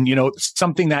love it. And,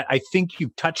 something that I think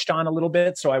you touched on a little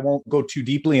bit, so I won't go too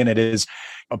deeply in it, is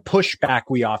a pushback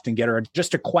we often get, or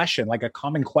just a question, like a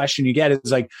common question you get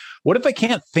is like, what if I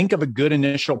can't think of a good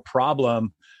initial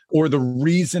problem or the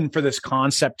reason for this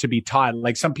concept to be taught?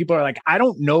 Like some people are like, I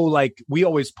don't know, like we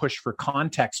always push for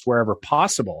context wherever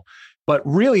possible. But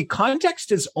really,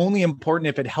 context is only important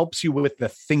if it helps you with the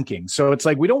thinking. So it's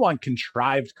like, we don't want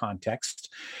contrived context.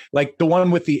 Like the one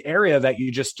with the area that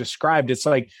you just described, it's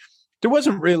like, there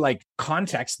wasn't really like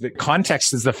context. The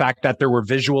context is the fact that there were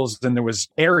visuals and there was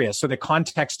area. So the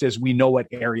context is we know what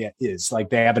area is. Like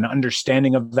they have an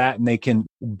understanding of that and they can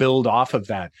build off of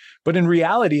that. But in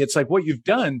reality, it's like what you've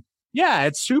done. Yeah,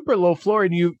 it's super low floor,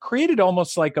 and you created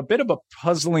almost like a bit of a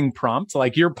puzzling prompt.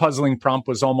 Like your puzzling prompt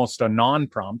was almost a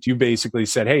non-prompt. You basically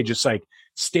said, hey, just like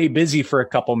stay busy for a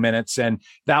couple minutes. And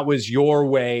that was your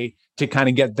way to kind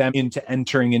of get them into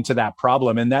entering into that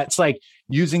problem. And that's like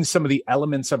using some of the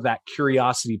elements of that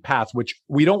curiosity path, which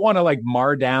we don't want to like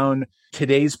mar down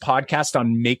today's podcast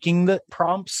on making the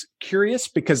prompts curious,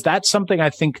 because that's something I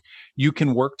think you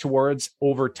can work towards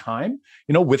over time.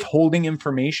 Withholding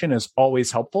information is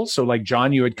always helpful. So like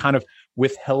John, you had kind of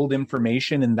withheld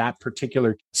information in that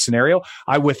particular scenario.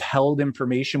 I withheld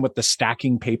information with the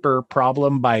stacking paper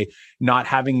problem by not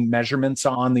having measurements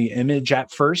on the image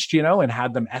at first, and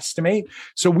had them estimate.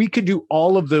 So we could do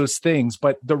all of those things.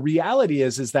 But the reality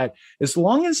is that as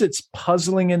long as it's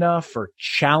puzzling enough or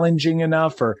challenging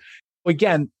enough, or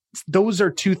again, those are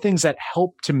two things that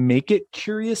help to make it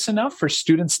curious enough for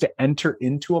students to enter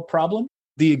into a problem.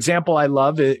 The example I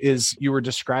love is you were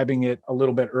describing it a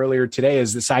little bit earlier today,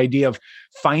 is this idea of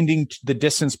finding the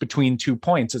distance between 2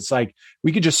 points. It's like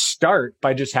we could just start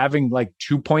by just having like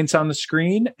 2 points on the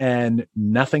screen and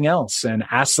nothing else, and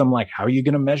ask them like, how are you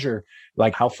going to measure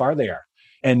like how far they are?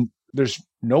 And there's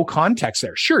no context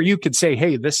there. Sure, you could say,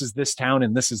 hey, this is this town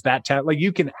and this is that town. Like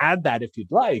you can add that if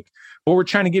you'd like, but we're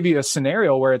trying to give you a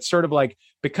scenario where it's sort of like,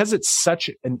 because it's such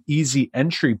an easy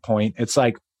entry point, it's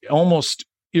like almost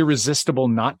irresistible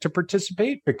not to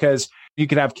participate, because you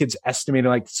could have kids estimating,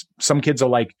 like some kids will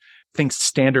like think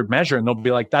standard measure and they'll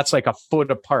be like, that's like a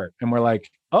foot apart. And we're like,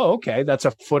 oh, okay, that's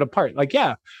a foot apart. Like,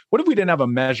 yeah, what if we didn't have a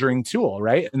measuring tool,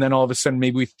 right? And then all of a sudden,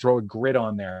 maybe we throw a grid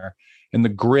on there and the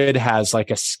grid has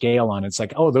like a scale on it. It's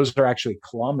like, oh, those are actually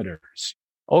kilometers.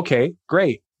 Okay,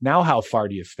 great. Now, how far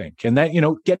do you think? And that,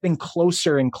 getting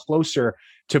closer and closer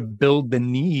to build the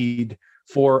need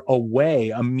for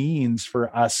a means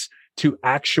for us to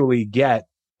actually get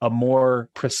a more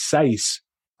precise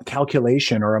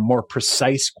calculation or a more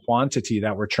precise quantity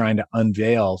that we're trying to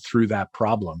unveil through that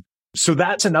problem. So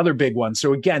that's another big one.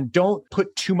 So again, don't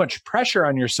put too much pressure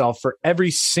on yourself for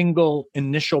every single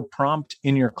initial prompt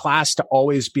in your class to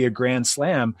always be a grand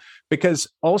slam, because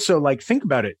also like, think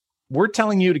about it. We're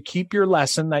telling you to keep your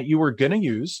lesson that you were going to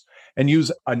use and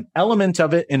use an element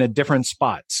of it in a different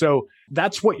spot. So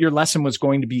that's what your lesson was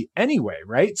going to be anyway,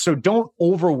 right? So don't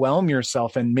overwhelm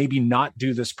yourself and maybe not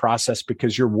do this process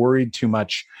because you're worried too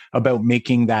much about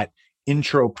making that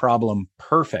intro problem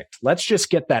perfect. Let's just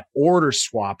get that order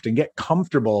swapped and get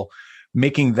comfortable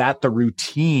making that the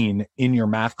routine in your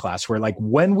math class, where like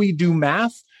when we do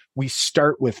math, we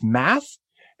start with math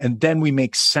and then we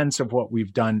make sense of what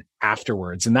we've done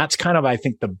afterwards. And that's kind of, I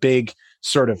think, the big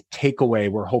sort of takeaway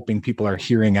we're hoping people are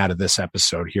hearing out of this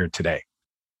episode here today.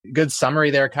 Good summary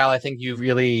there, Kyle. I think you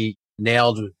really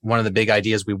nailed one of the big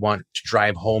ideas we want to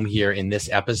drive home here in this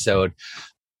episode.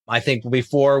 I think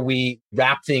before we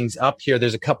wrap things up here,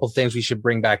 there's a couple things we should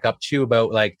bring back up too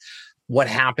about like what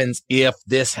happens if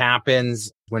this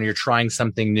happens. When you're trying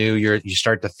something new, you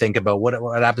start to think about what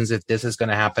happens if this is going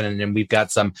to happen. And then we've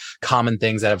got some common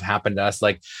things that have happened to us.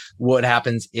 Like what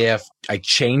happens if I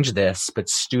change this, but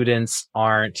students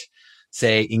aren't,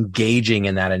 say, engaging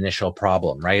in that initial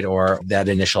problem, right? Or that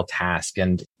initial task.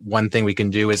 And one thing we can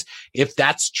do is, if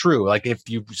that's true, like if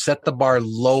you set the bar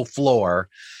low floor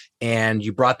and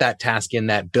you brought that task in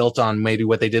that built on maybe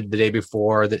what they did the day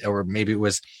before, or maybe it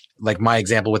was like my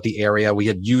example with the area. We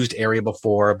had used area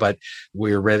before, but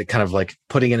we were really kind of like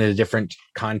putting it in a different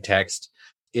context.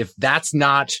 If that's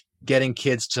not getting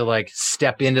kids to like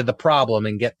step into the problem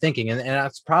and get thinking, and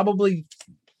that's probably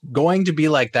going to be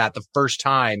like that the first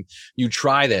time you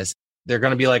try this, they're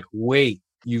going to be like, wait,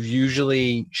 you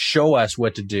usually show us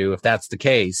what to do. If that's the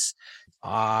case,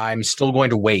 I'm still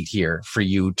going to wait here for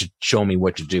you to show me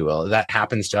what to do. Well, that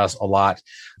happens to us a lot,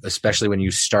 especially when you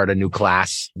start a new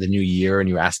class, the new year, and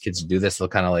you ask kids to do this, they'll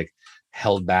kind of like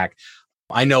held back.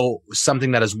 I know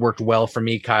something that has worked well for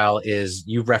me, Kyle, is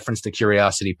you've referenced the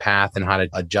curiosity path and how to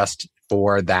adjust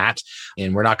for that.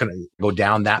 And we're not going to go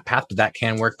down that path, but that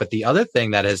can work. But the other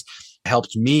thing that has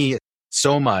helped me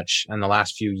so much in the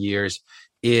last few years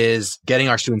is getting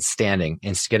our students standing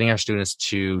and getting our students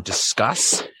to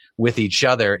discuss with each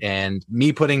other. And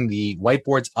me putting the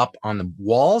whiteboards up on the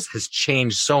walls has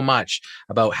changed so much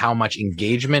about how much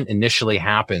engagement initially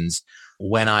happens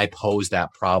when I pose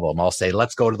that problem. I'll say,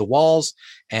 let's go to the walls,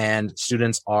 and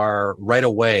students are right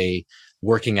away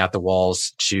working at the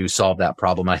walls to solve that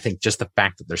problem. I think just the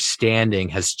fact that they're standing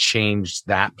has changed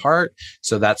that part.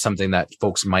 So that's something that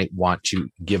folks might want to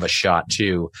give a shot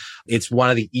to. It's one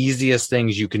of the easiest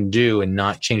things you can do and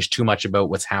not change too much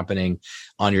about what's happening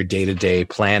on your day-to-day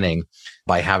planning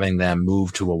by having them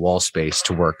move to a wall space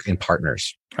to work in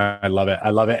partners. I love it. I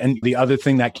love it. And the other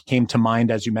thing that came to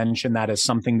mind as you mentioned that is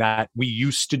something that we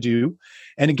used to do.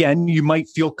 And again, you might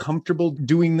feel comfortable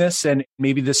doing this and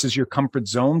maybe this is your comfort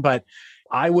zone, but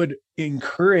I would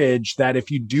encourage that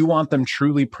if you do want them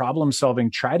truly problem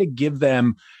solving, try to give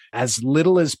them as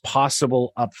little as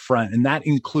possible up front. And that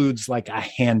includes like a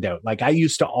handout. Like I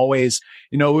used to always,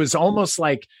 it was almost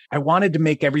like I wanted to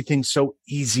make everything so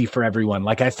easy for everyone.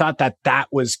 Like I thought that that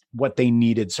was what they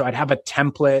needed. So I'd have a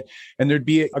template and there'd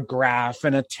be a graph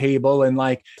and a table and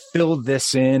like fill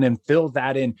this in and fill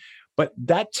that in. But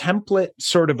that template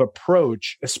sort of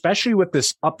approach, especially with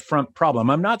this upfront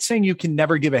problem, I'm not saying you can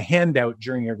never give a handout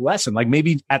during your lesson. Like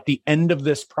maybe at the end of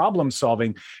this problem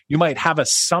solving, you might have a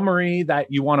summary that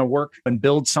you want to work and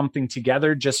build something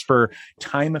together just for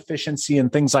time efficiency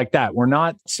and things like that. We're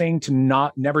not saying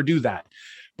to never do that.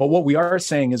 But what we are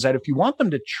saying is that if you want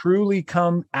them to truly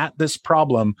come at this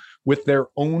problem with their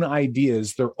own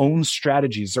ideas, their own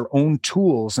strategies, their own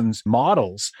tools and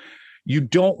models, you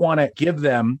don't want to give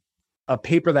them a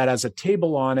paper that has a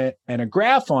table on it and a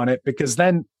graph on it, because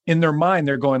then in their mind,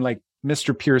 they're going like,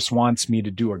 Mr. Pierce wants me to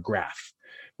do a graph,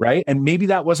 right? And maybe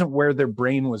that wasn't where their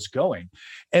brain was going.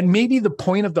 And maybe the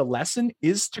point of the lesson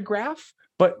is to graph.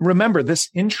 But remember, this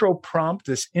intro prompt,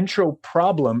 this intro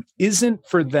problem isn't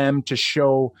for them to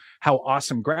show how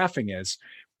awesome graphing is.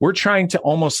 We're trying to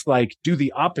almost like do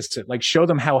the opposite, like show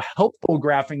them how helpful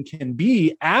graphing can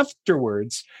be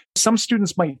afterwards. Some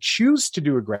students might choose to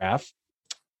do a graph,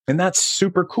 and that's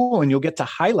super cool. And you'll get to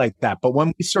highlight that. But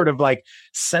when we sort of like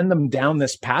send them down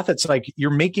this path, it's like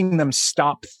you're making them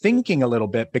stop thinking a little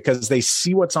bit because they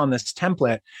see what's on this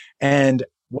template, and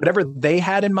whatever they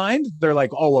had in mind, they're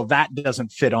like, oh, well, that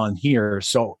doesn't fit on here.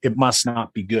 So it must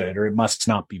not be good, or it must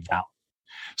not be valid.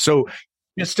 So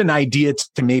just an idea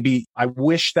to maybe, I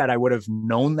wish that I would have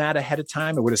known that ahead of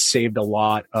time. It would have saved a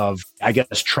lot of, I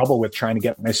guess, trouble with trying to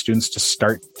get my students to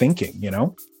start thinking,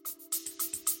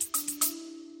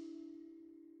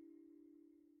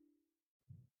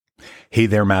 Hey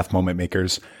there, Math Moment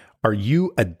Makers. Are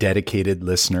you a dedicated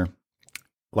listener?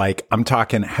 Like, I'm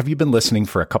talking, have you been listening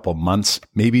for a couple months,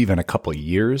 maybe even a couple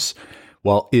years?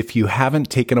 Well, if you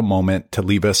haven't taken a moment to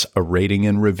leave us a rating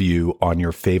and review on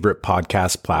your favorite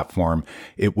podcast platform,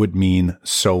 it would mean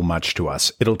so much to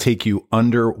us. It'll take you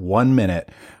under 1 minute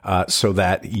so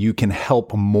that you can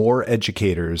help more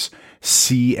educators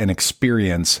see and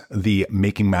experience the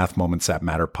Making Math Moments That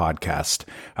Matter podcast.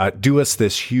 Do us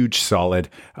this huge solid.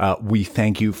 We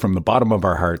thank you from the bottom of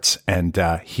our hearts. And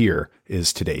here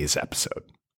is today's episode.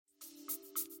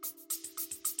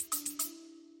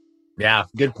 Yeah,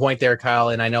 good point there, Kyle.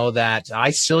 And I know that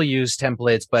I still use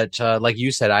templates, but like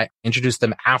you said, I introduce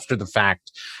them after the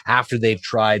fact, after they've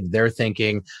tried their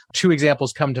thinking. 2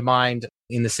 examples come to mind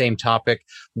in the same topic.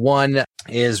 One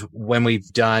is when we've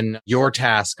done your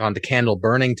task on the candle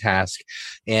burning task,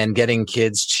 and getting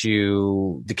kids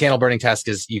to the candle burning task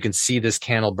is you can see this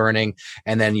candle burning,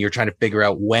 and then you're trying to figure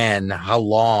out how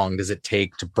long does it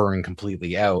take to burn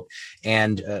completely out.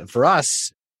 And for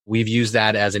us, we've used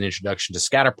that as an introduction to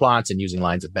scatter plots and using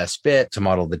lines of best fit to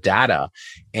model the data.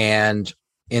 And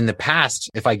in the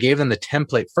past, if I gave them the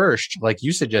template first, like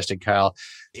you suggested, Kyle,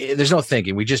 there's no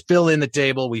thinking. We just fill in the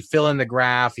table, we fill in the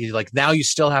graph. He's like, now you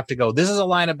still have to go, this is a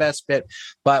line of best fit.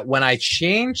 But when I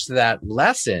changed that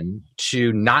lesson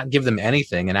to not give them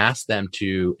anything and ask them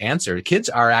to answer,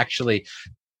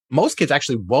 most kids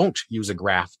actually won't use a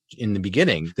graph in the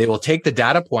beginning. They will take the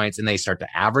data points and they start to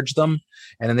average them.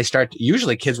 And then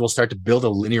usually kids will start to build a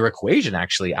linear equation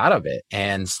actually out of it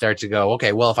and start to go,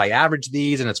 okay, well, if I average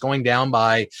these and it's going down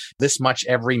by this much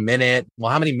every minute, well,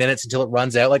 how many minutes until it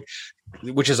runs out?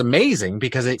 Which is amazing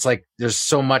because it's like there's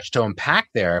so much to unpack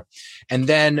there. And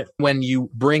then when you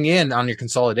bring in on your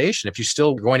consolidation, if you're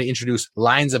still going to introduce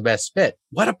lines of best fit,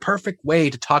 what a perfect way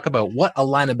to talk about what a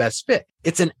line of best fit.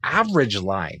 It's an average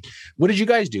line. What did you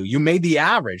guys do? You made the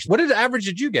average. What average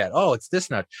did you get? Oh, it's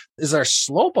this much. Is our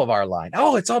slope of our line?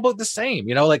 Oh, it's all about the same,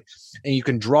 and you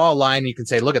can draw a line and you can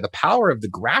say, look at the power of the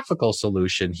graphical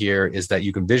solution here is that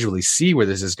you can visually see where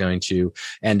this is going to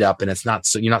end up. And it's not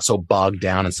so, you're not so bogged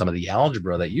down in some of the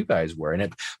algebra that you guys were in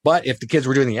it. But if the kids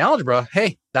were doing the algebra,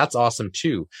 hey, that's awesome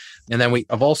too. And then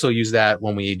I've also used that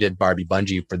when we did Barbie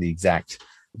Bungee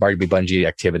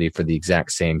activity for the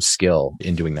exact same skill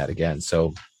in doing that again.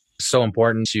 So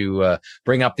important to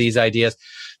bring up these ideas.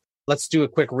 Let's do a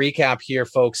quick recap here,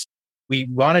 folks. We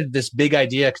wanted this big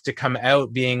idea to come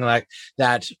out being like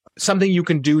that. Something you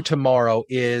can do tomorrow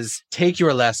is take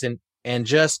your lesson and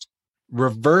just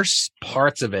reverse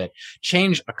parts of it,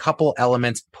 change a couple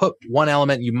elements, put one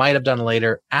element you might have done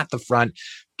later at the front,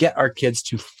 get our kids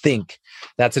to think.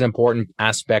 That's an important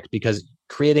aspect because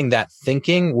creating that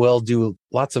thinking will do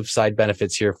lots of side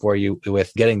benefits here for you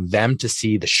with getting them to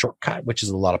see the shortcut, which is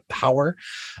a lot of power,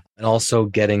 and also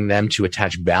getting them to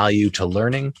attach value to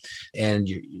learning. And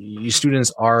you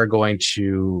students are going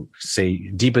to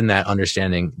deepen that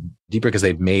understanding deeper because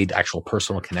they've made actual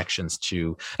personal connections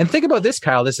to. And think about this,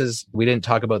 Kyle. We didn't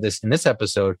talk about this in this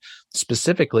episode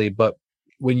specifically, but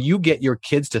when you get your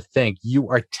kids to think, you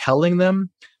are telling them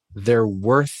they're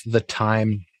worth the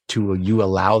time you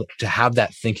allow to have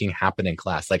that thinking happen in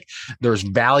class. Like there's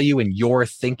value in your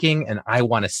thinking and I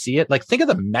want to see it. Like think of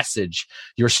the message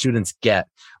your students get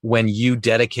when you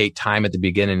dedicate time at the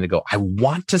beginning to go, I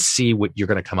want to see what you're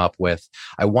going to come up with.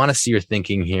 I want to see your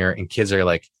thinking here. And kids are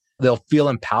like, they'll feel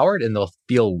empowered and they'll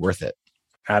feel worth it.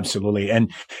 Absolutely.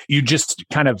 And you just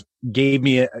kind of gave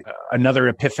me another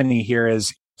epiphany here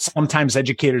is sometimes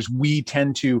educators, we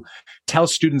tend to tell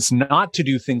students not to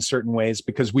do things certain ways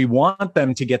because we want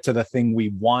them to get to the thing we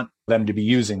want them to be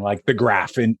using, like the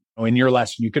graph. In your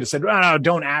lesson, you could have said, oh,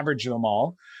 don't average them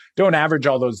all. Don't average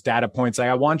all those data points. Like,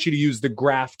 I want you to use the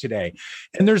graph today.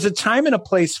 And there's a time and a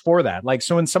place for that. Like,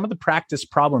 so in some of the practice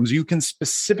problems, you can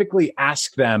specifically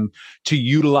ask them to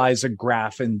utilize a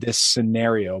graph in this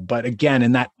scenario. But again,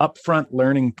 in that upfront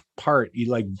learning part,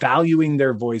 like valuing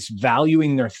their voice,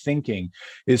 valuing their thinking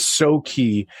is so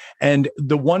key. And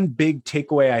the one big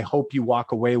takeaway I hope you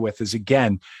walk away with is,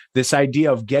 again, this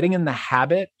idea of getting in the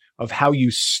habit of how you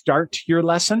start your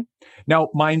lesson. Now,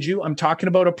 mind you, I'm talking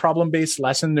about a problem-based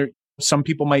lesson. Some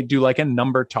people might do like a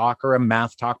number talk or a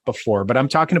math talk before, but I'm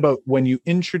talking about when you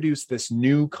introduce this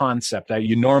new concept that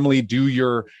you normally do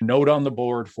your note on the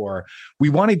board for. We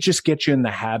want to just get you in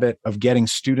the habit of getting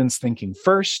students thinking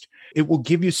first. It will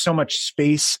give you so much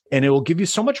space and it will give you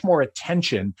so much more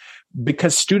attention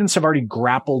because students have already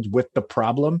grappled with the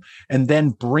problem, and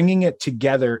then bringing it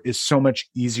together is so much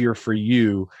easier for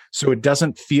you. So it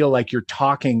doesn't feel like you're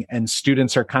talking and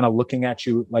students are kind of looking at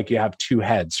you like you have two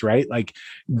heads, right? Like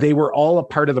they were all a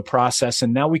part of the process.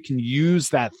 And now we can use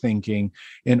that thinking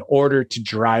in order to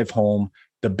drive home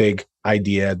the big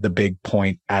idea, the big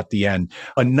point at the end.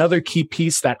 Another key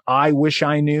piece that I wish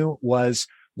I knew was,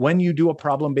 when you do a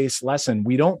problem-based lesson,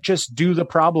 we don't just do the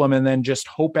problem and then just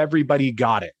hope everybody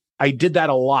got it. I did that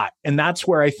a lot. And that's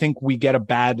where I think we get a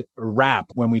bad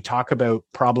rap when we talk about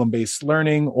problem-based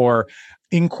learning or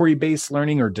inquiry-based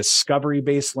learning or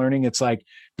discovery-based learning. It's like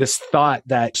this thought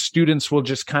that students will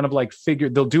just kind of like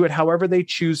they'll do it however they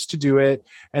choose to do it.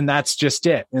 And that's just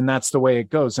it. And that's the way it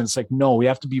goes. And it's like, no, we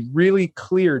have to be really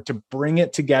clear to bring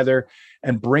it together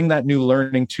and bring that new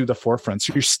learning to the forefront.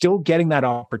 So you're still getting that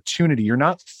opportunity. You're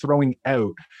not throwing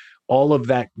out all of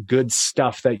that good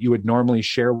stuff that you would normally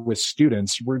share with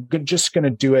students. We're just going to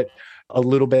do it a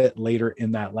little bit later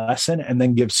in that lesson and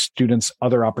then give students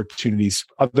other opportunities,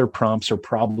 other prompts or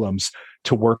problems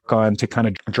to work on to kind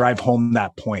of drive home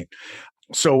that point.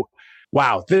 So,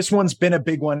 wow, this one's been a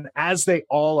big one, as they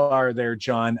all are there,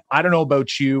 John. I don't know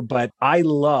about you, but I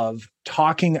love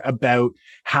talking about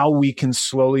how we can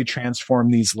slowly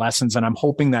transform these lessons. And I'm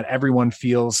hoping that everyone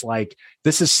feels like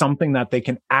this is something that they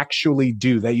can actually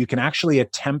do, that you can actually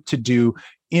attempt to do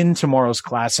in tomorrow's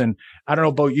class. And I don't know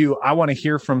about you, I want to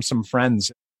hear from some friends,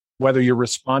 whether you're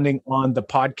responding on the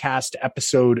podcast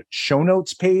episode show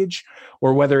notes page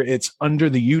or whether it's under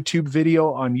the YouTube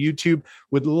video on YouTube.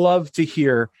 Would love to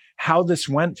hear how this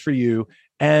went for you.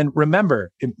 And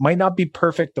remember, it might not be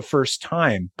perfect the first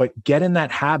time, but get in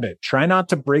that habit. Try not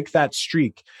to break that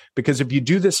streak, because if you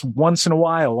do this once in a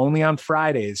while, only on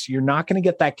Fridays, you're not going to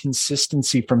get that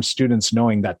consistency from students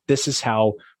knowing that this is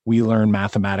how we learn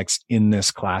mathematics in this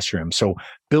classroom. So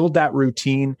build that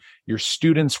routine. Your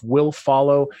students will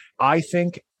follow. I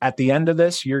think at the end of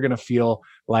this, you're going to feel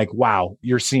like, wow,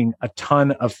 you're seeing a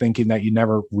ton of thinking that you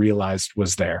never realized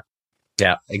was there.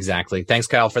 Yeah, exactly. Thanks,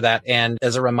 Kyle, for that. And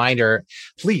as a reminder,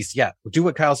 please, do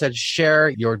what Kyle said. Share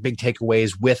your big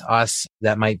takeaways with us.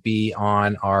 That might be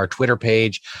on our Twitter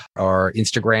page or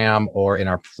Instagram or in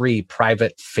our free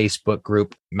private Facebook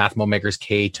group, Mathemo Makers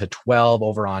K-12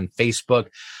 over on Facebook.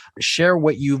 Share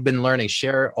what you've been learning.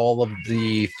 Share all of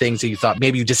the things that you thought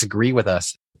maybe you disagree with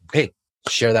us. Hey,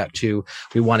 share that too.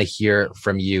 We want to hear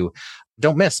from you.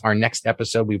 Don't miss our next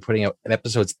episode. We're putting out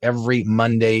episodes every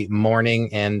Monday morning.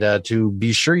 And to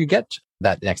be sure you get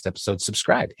that next episode,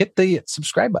 subscribe. Hit the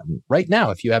subscribe button right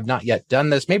now if you have not yet done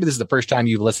this. Maybe this is the first time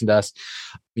you've listened to us.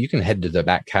 You can head to the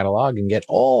back catalog and get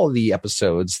all the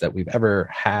episodes that we've ever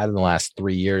had in the last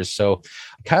 3 years. So,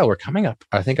 Kyle, we're coming up,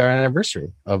 I think, our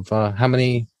anniversary of how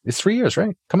many? It's 3 years,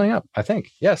 right? Coming up, I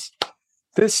think. Yes.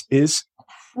 This is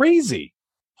crazy.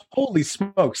 Holy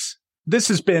smokes. This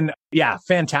has been,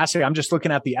 fantastic. I'm just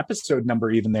looking at the episode number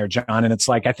even there, John. And it's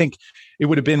like, I think it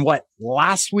would have been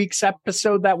last week's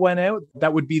episode that went out.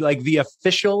 That would be like the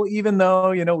official, even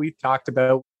though, we've talked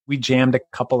about, we jammed a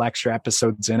couple extra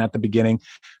episodes in at the beginning,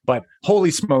 but holy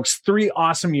smokes, 3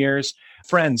 awesome years.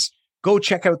 Friends, go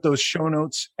check out those show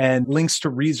notes and links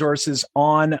to resources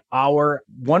on our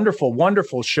wonderful,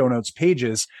 wonderful show notes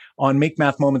pages on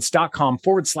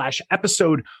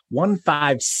makemathmoments.com/episode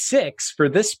 156 for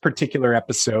this particular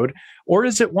episode. Or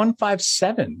is it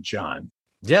 157, John?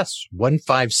 Yes,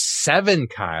 157,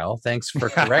 Kyle. Thanks for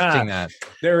correcting that.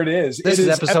 There it is. This is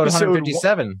episode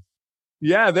 157.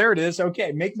 Yeah, there it is.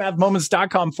 Okay.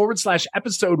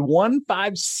 makemathmoments.com/episode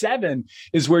 157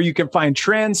 is where you can find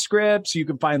transcripts. You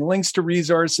can find links to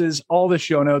resources, all the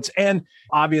show notes. And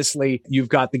obviously you've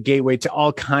got the gateway to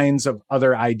all kinds of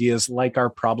other ideas like our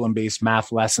problem-based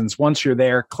math lessons. Once you're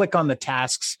there, click on the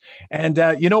tasks. And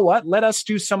you know what? Let us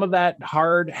do some of that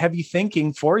hard, heavy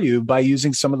thinking for you by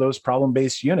using some of those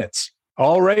problem-based units.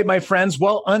 All right, my friends.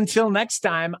 Well, until next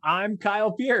time, I'm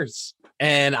Kyle Pierce.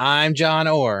 And I'm John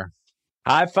Orr.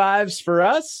 High fives for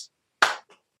us.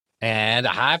 And a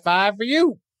high five for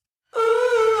you.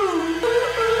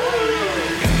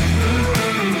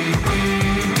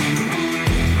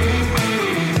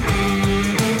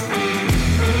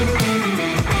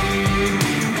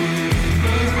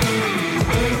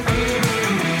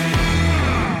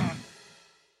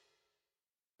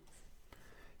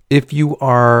 If you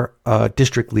are a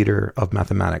district leader of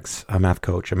mathematics, a math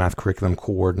coach, a math curriculum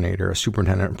coordinator, a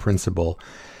superintendent and principal,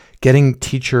 getting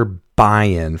teacher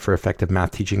buy-in for effective math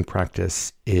teaching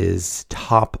practice is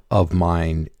top of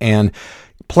mind. And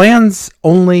plans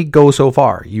only go so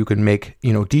far. You can make,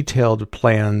 detailed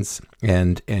plans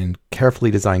and carefully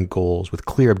designed goals with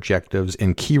clear objectives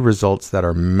and key results that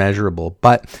are measurable.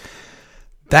 But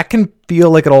that can feel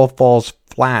like it all falls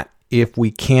flat if we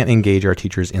can't engage our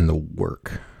teachers in the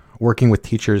work. Working with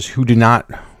teachers who do not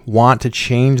want to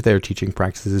change their teaching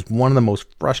practices is one of the most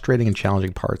frustrating and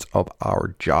challenging parts of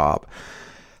our job.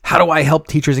 How do I help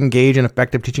teachers engage in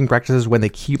effective teaching practices when they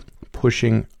keep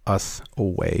pushing us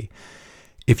away?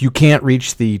 If you can't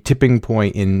reach the tipping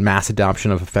point in mass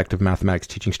adoption of effective mathematics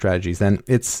teaching strategies, then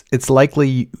it's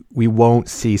likely we won't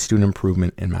see student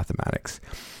improvement in mathematics.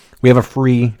 We have a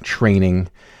free training,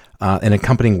 an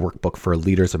accompanying workbook for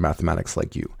leaders of mathematics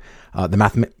like you.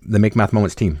 The Make Math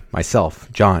Moments team,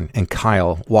 myself, John, and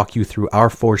Kyle walk you through our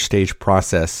 4-stage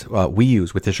process we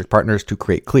use with district partners to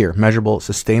create clear, measurable,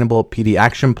 sustainable PD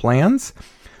action plans,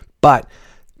 but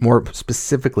more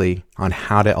specifically on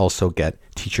how to also get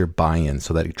teacher buy-in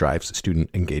so that it drives student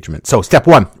engagement. So step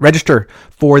 1, register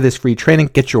for this free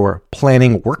training, get your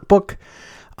planning workbook,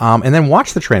 and then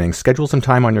watch the training. Schedule some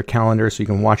time on your calendar so you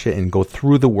can watch it and go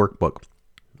through the workbook.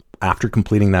 After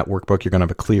completing that workbook, you're going to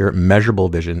have a clear, measurable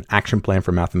vision, action plan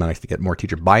for mathematics to get more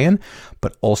teacher buy-in,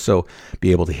 but also be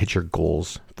able to hit your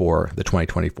goals for the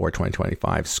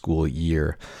 2024-2025 school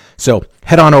year. So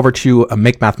head on over to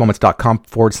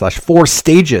makemathmoments.com/4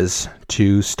 stages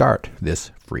to start this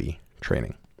free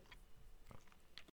training.